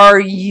are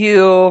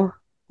you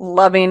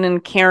loving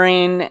and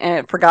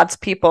caring for God's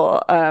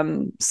people,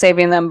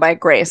 saving them by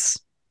grace?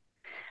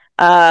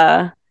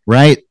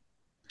 Right.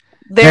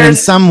 In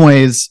some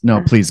ways,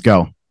 no, please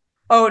go.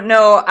 Oh,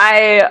 no,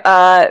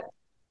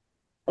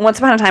 once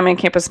upon a time in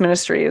campus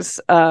ministries,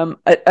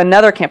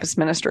 another campus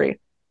ministry,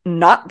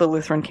 not the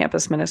Lutheran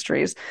campus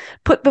ministries,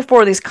 put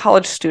before these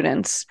college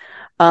students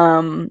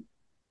a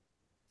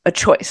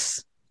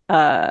choice,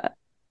 a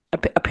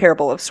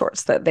parable of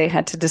sorts, that they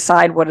had to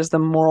decide what is the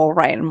moral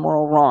right and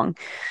moral wrong.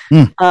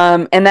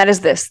 And that is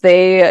this.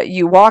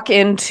 You walk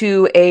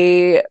into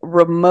a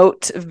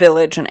remote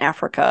village in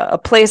Africa, a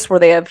place where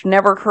they have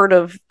never heard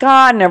of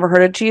God, never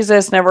heard of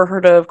Jesus, never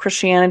heard of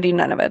Christianity,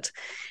 none of it.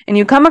 And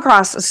you come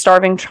across a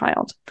starving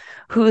child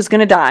who's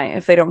going to die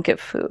if they don't get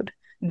food.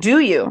 Do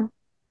you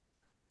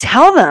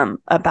tell them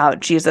about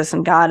Jesus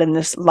and God and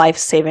this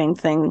life-saving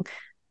thing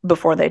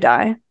before they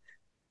die?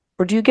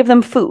 Or do you give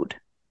them food?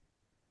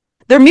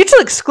 They're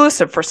mutually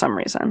exclusive for some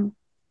reason.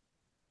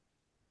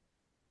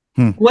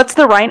 What's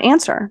the right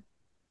answer?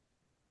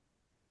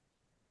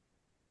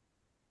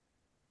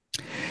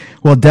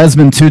 Well,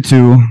 Desmond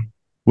Tutu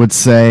would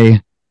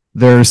say,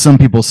 there are some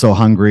people so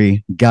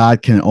hungry,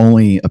 God can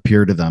only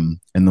appear to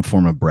them in the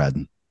form of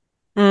bread.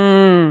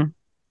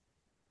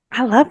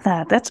 I love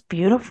that. That's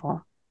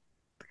beautiful.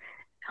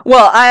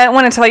 Well, I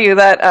want to tell you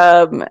that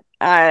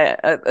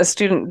a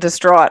student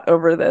distraught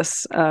over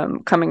this,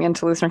 coming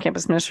into Lutheran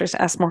Campus Ministries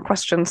to ask more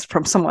questions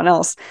from someone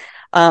else,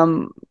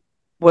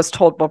 was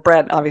told, well,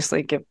 bread,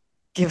 obviously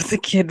give the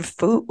kid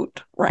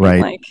food,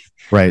 right?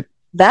 Right.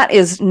 That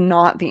is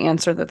not the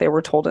answer that they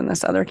were told in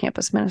this other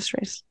campus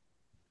ministries.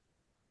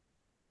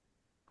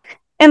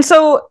 And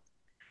so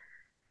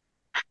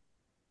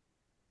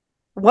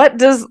what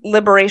does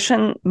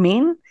liberation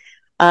mean?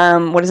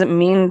 What does it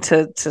mean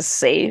to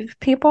save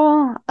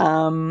people?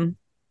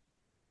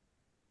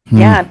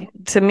 Yeah,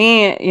 to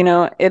me,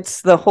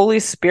 it's the Holy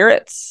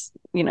Spirit's,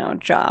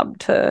 job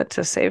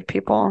to save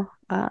people.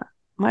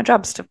 My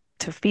job is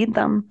to feed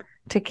them,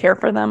 to care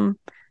for them,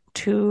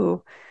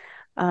 to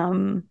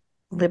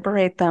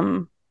liberate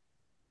them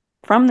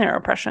from their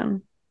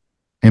oppression.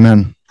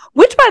 Amen.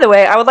 Which, by the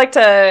way, I would like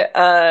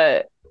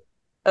to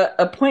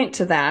a point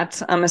to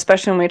that,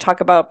 especially when we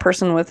talk about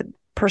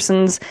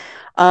persons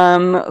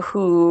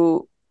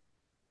who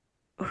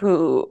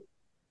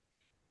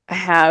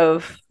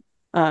have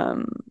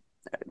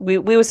we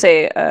would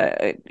say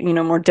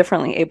more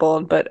differently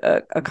abled, but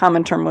a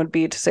common term would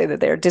be to say that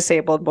they're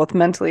disabled both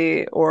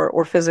mentally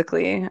or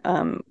physically,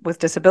 with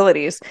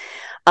disabilities,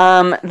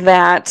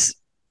 that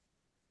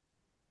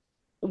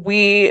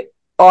we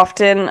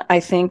often, I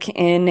think,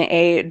 in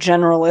a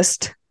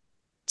generalist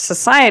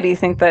society,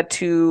 think that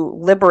to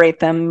liberate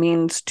them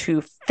means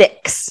to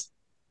fix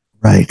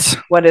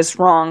what is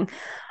wrong.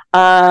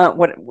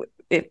 Because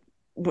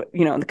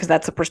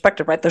that's a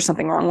perspective, right? There's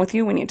something wrong with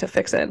you, we need to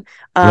fix it.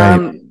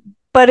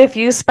 But if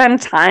you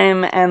spend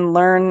time and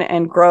learn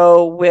and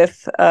grow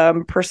with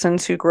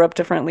persons who grew up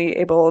differently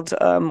abled,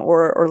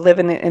 or live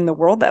in the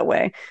world that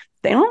way,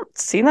 they don't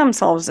see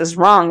themselves as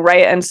wrong,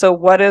 right? And so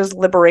what does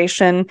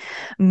liberation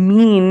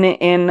mean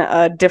in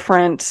a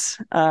different,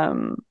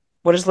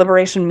 what does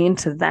liberation mean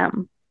to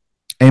them?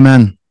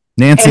 Amen.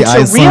 Nancy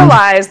Iceland. To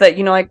realize that,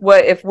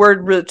 what if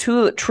we're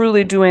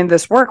truly doing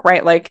this work,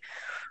 right? Like,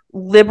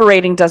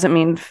 liberating doesn't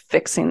mean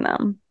fixing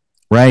them.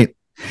 Right.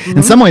 Mm-hmm.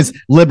 In some ways,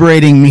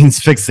 liberating means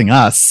fixing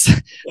us.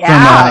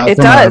 Yeah, it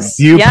does.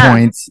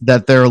 Viewpoints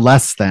that they're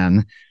less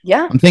than.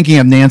 Yeah. I'm thinking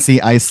of Nancy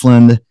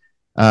Iceland,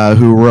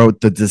 who wrote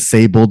The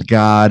Disabled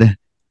God.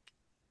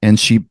 And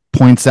she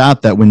points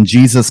out that when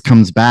Jesus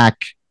comes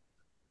back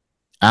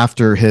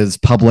after his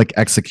public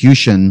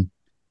execution,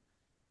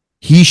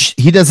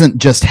 he doesn't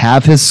just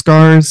have his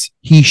scars,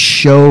 he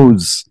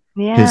shows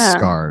his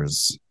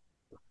scars.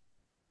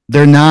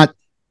 They're not,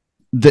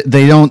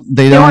 they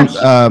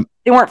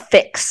weren't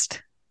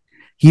fixed.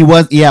 He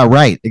was, yeah,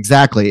 right,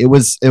 exactly. It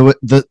was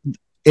the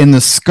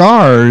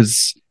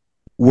scars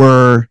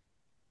were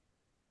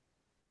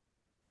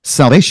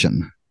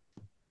salvation.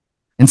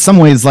 In some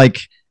ways,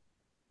 like,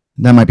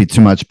 that might be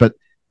too much, but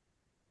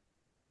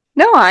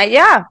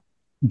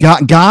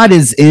God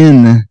is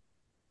in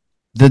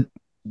the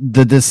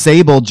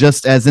disabled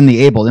just as in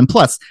the able. And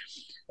plus,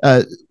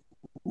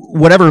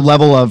 whatever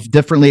level of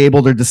differently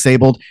abled or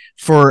disabled,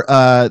 for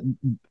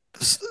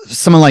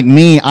someone like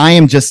me, I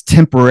am just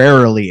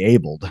temporarily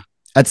abled.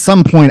 At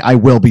some point, I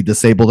will be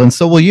disabled, and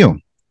so will you.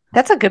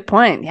 That's a good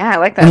point. Yeah, I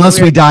like that.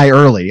 Unless we die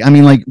early. I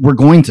mean, like, we're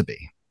going to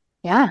be.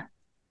 Yeah.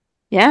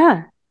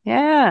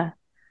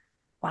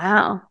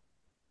 Wow.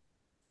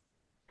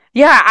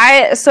 Yeah,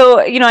 I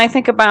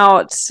think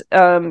about,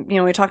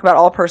 we talk about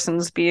all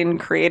persons being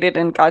created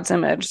in God's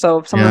image. So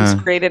if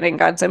someone's created in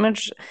God's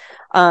image,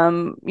 who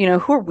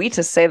are we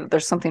to say that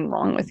there's something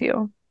wrong with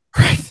you?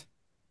 Right.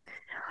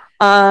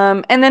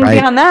 And then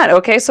beyond that,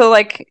 okay, so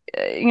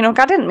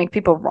God didn't make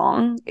people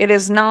wrong. It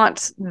is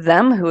not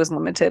them who is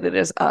limited. It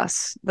is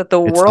us. That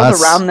the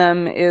world around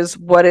them is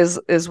what is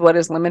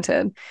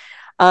limited.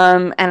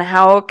 And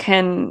how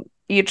can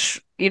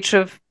each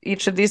of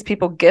these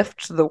people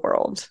gift the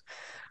world?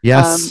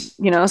 Yes.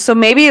 So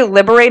maybe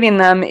liberating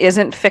them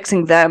isn't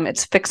fixing them,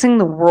 it's fixing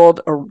the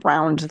world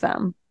around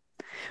them,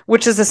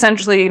 which is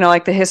essentially,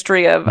 like the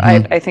history of,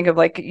 I think of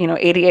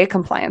ADA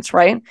compliance,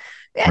 right?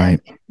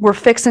 Right. We're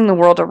fixing the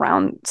world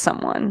around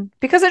someone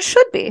because it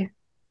should be,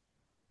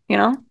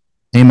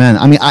 Amen.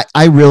 I mean,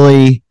 I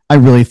really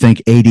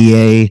think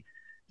ADA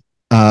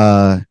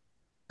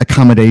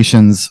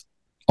accommodations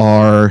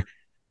are,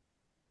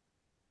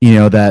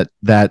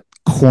 that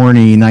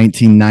corny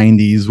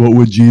 1990s, what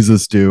would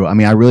Jesus do? I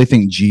mean, I really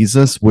think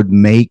Jesus would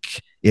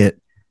make it,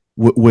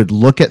 would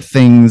look at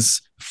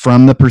things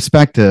from the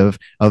perspective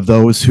of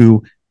those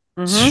who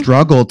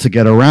struggle to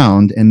get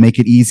around and make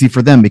it easy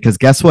for them. Because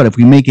guess what? If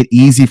we make it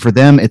easy for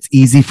them, it's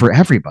easy for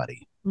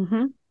everybody.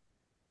 Mm-hmm.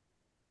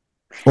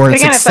 Or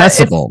it's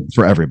accessible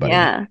for everybody.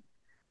 Yeah.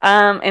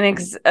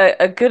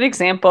 A good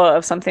example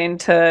of something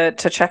to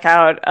check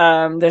out.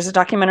 There's a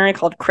documentary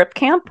called Crip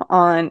Camp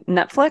on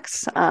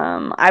Netflix.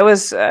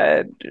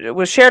 It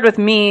was shared with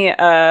me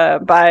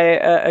by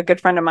a good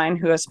friend of mine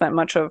who has spent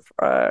much of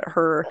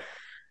her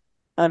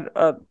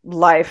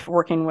life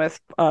working with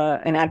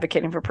and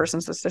advocating for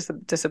persons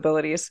with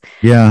disabilities.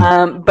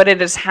 Yeah. But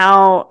it is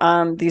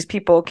how these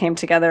people came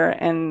together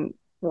and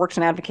worked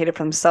and advocated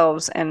for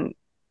themselves, and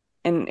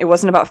it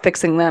wasn't about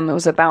fixing them, it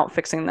was about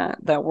fixing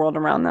that world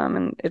around them.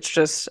 And it's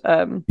just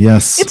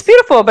yes, it's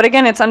beautiful, but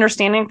again, it's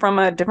understanding from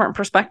a different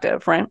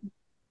perspective, right?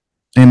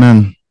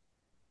 Amen.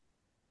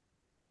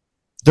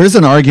 There's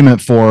an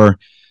argument for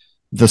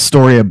the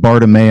story of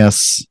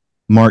Bartimaeus,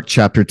 Mark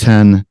chapter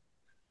 10,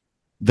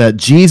 that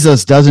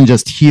Jesus doesn't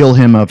just heal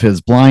him of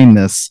his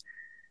blindness.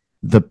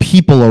 The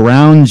people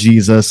around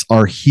Jesus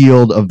are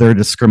healed of their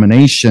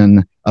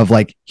discrimination, of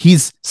like,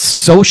 he's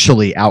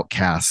socially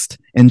outcast,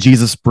 and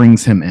Jesus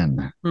brings him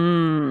in.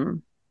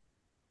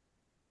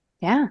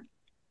 Yeah.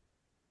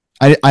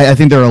 I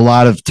think there are a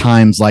lot of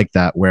times like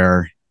that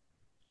where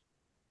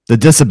the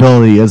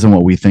disability isn't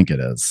what we think it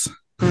is.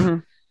 Mm-hmm.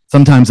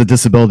 Sometimes the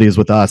disability is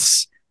with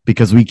us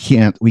because we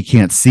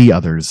can't see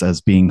others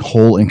as being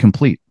whole and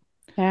complete.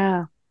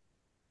 Yeah.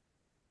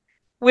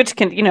 Which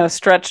can,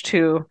 stretch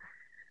to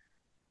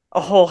a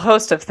whole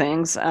host of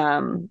things,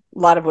 a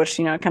lot of which,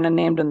 kind of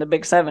named in the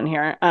big seven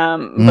here.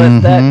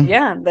 But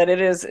that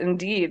it is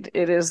indeed,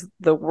 it is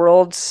the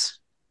world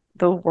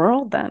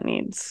that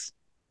needs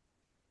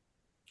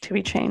to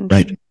be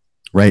changed.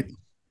 Right.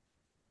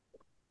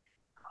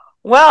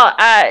 Well,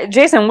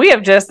 Jason,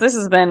 this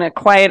has been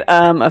quite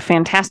a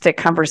fantastic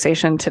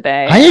conversation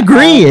today. I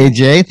agree,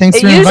 AJ. Thanks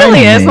for inviting me. It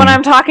usually is when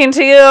I'm talking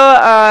to you,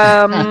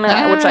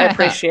 which I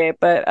appreciate.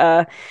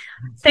 But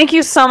thank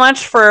you so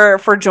much for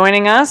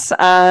joining us.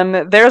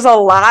 There's a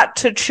lot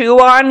to chew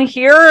on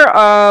here.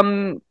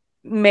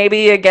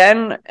 Maybe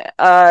again,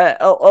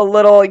 a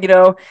little,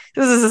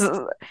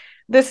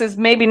 this is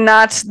maybe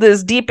not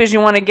as deep as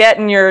you want to get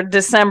in your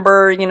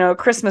December,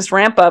 Christmas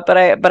ramp up, but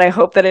I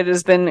hope that it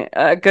has been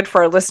good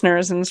for our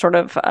listeners and sort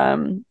of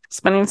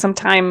spending some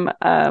time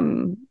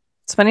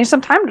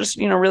just,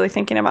 really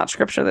thinking about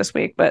scripture this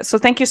week. But so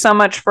thank you so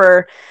much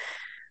for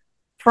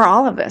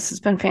all of this. It's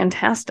been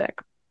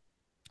fantastic.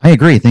 I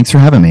agree. Thanks for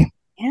having me.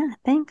 Yeah,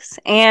 thanks.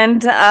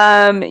 And,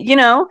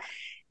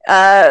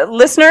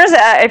 listeners,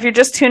 if you're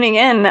just tuning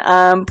in,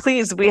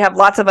 please, we have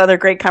lots of other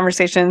great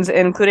conversations,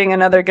 including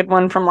another good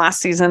one from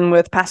last season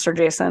with Pastor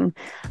Jason.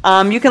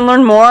 You can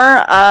learn more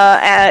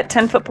at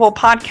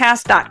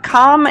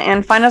 10footpolepodcast.com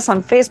and find us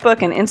on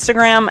Facebook and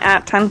Instagram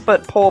at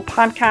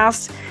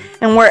 10footpolepodcast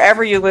and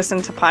wherever you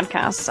listen to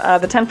podcasts.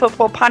 The 10-Foot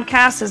Pole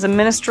Podcast is a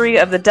ministry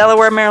of the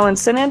Delaware Maryland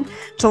Synod.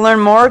 To learn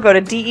more, go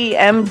to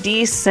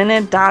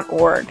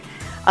demdsynod.org.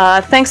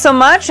 Thanks so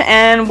much,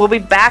 and we'll be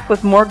back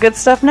with more good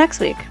stuff next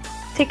week.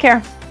 Take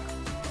care.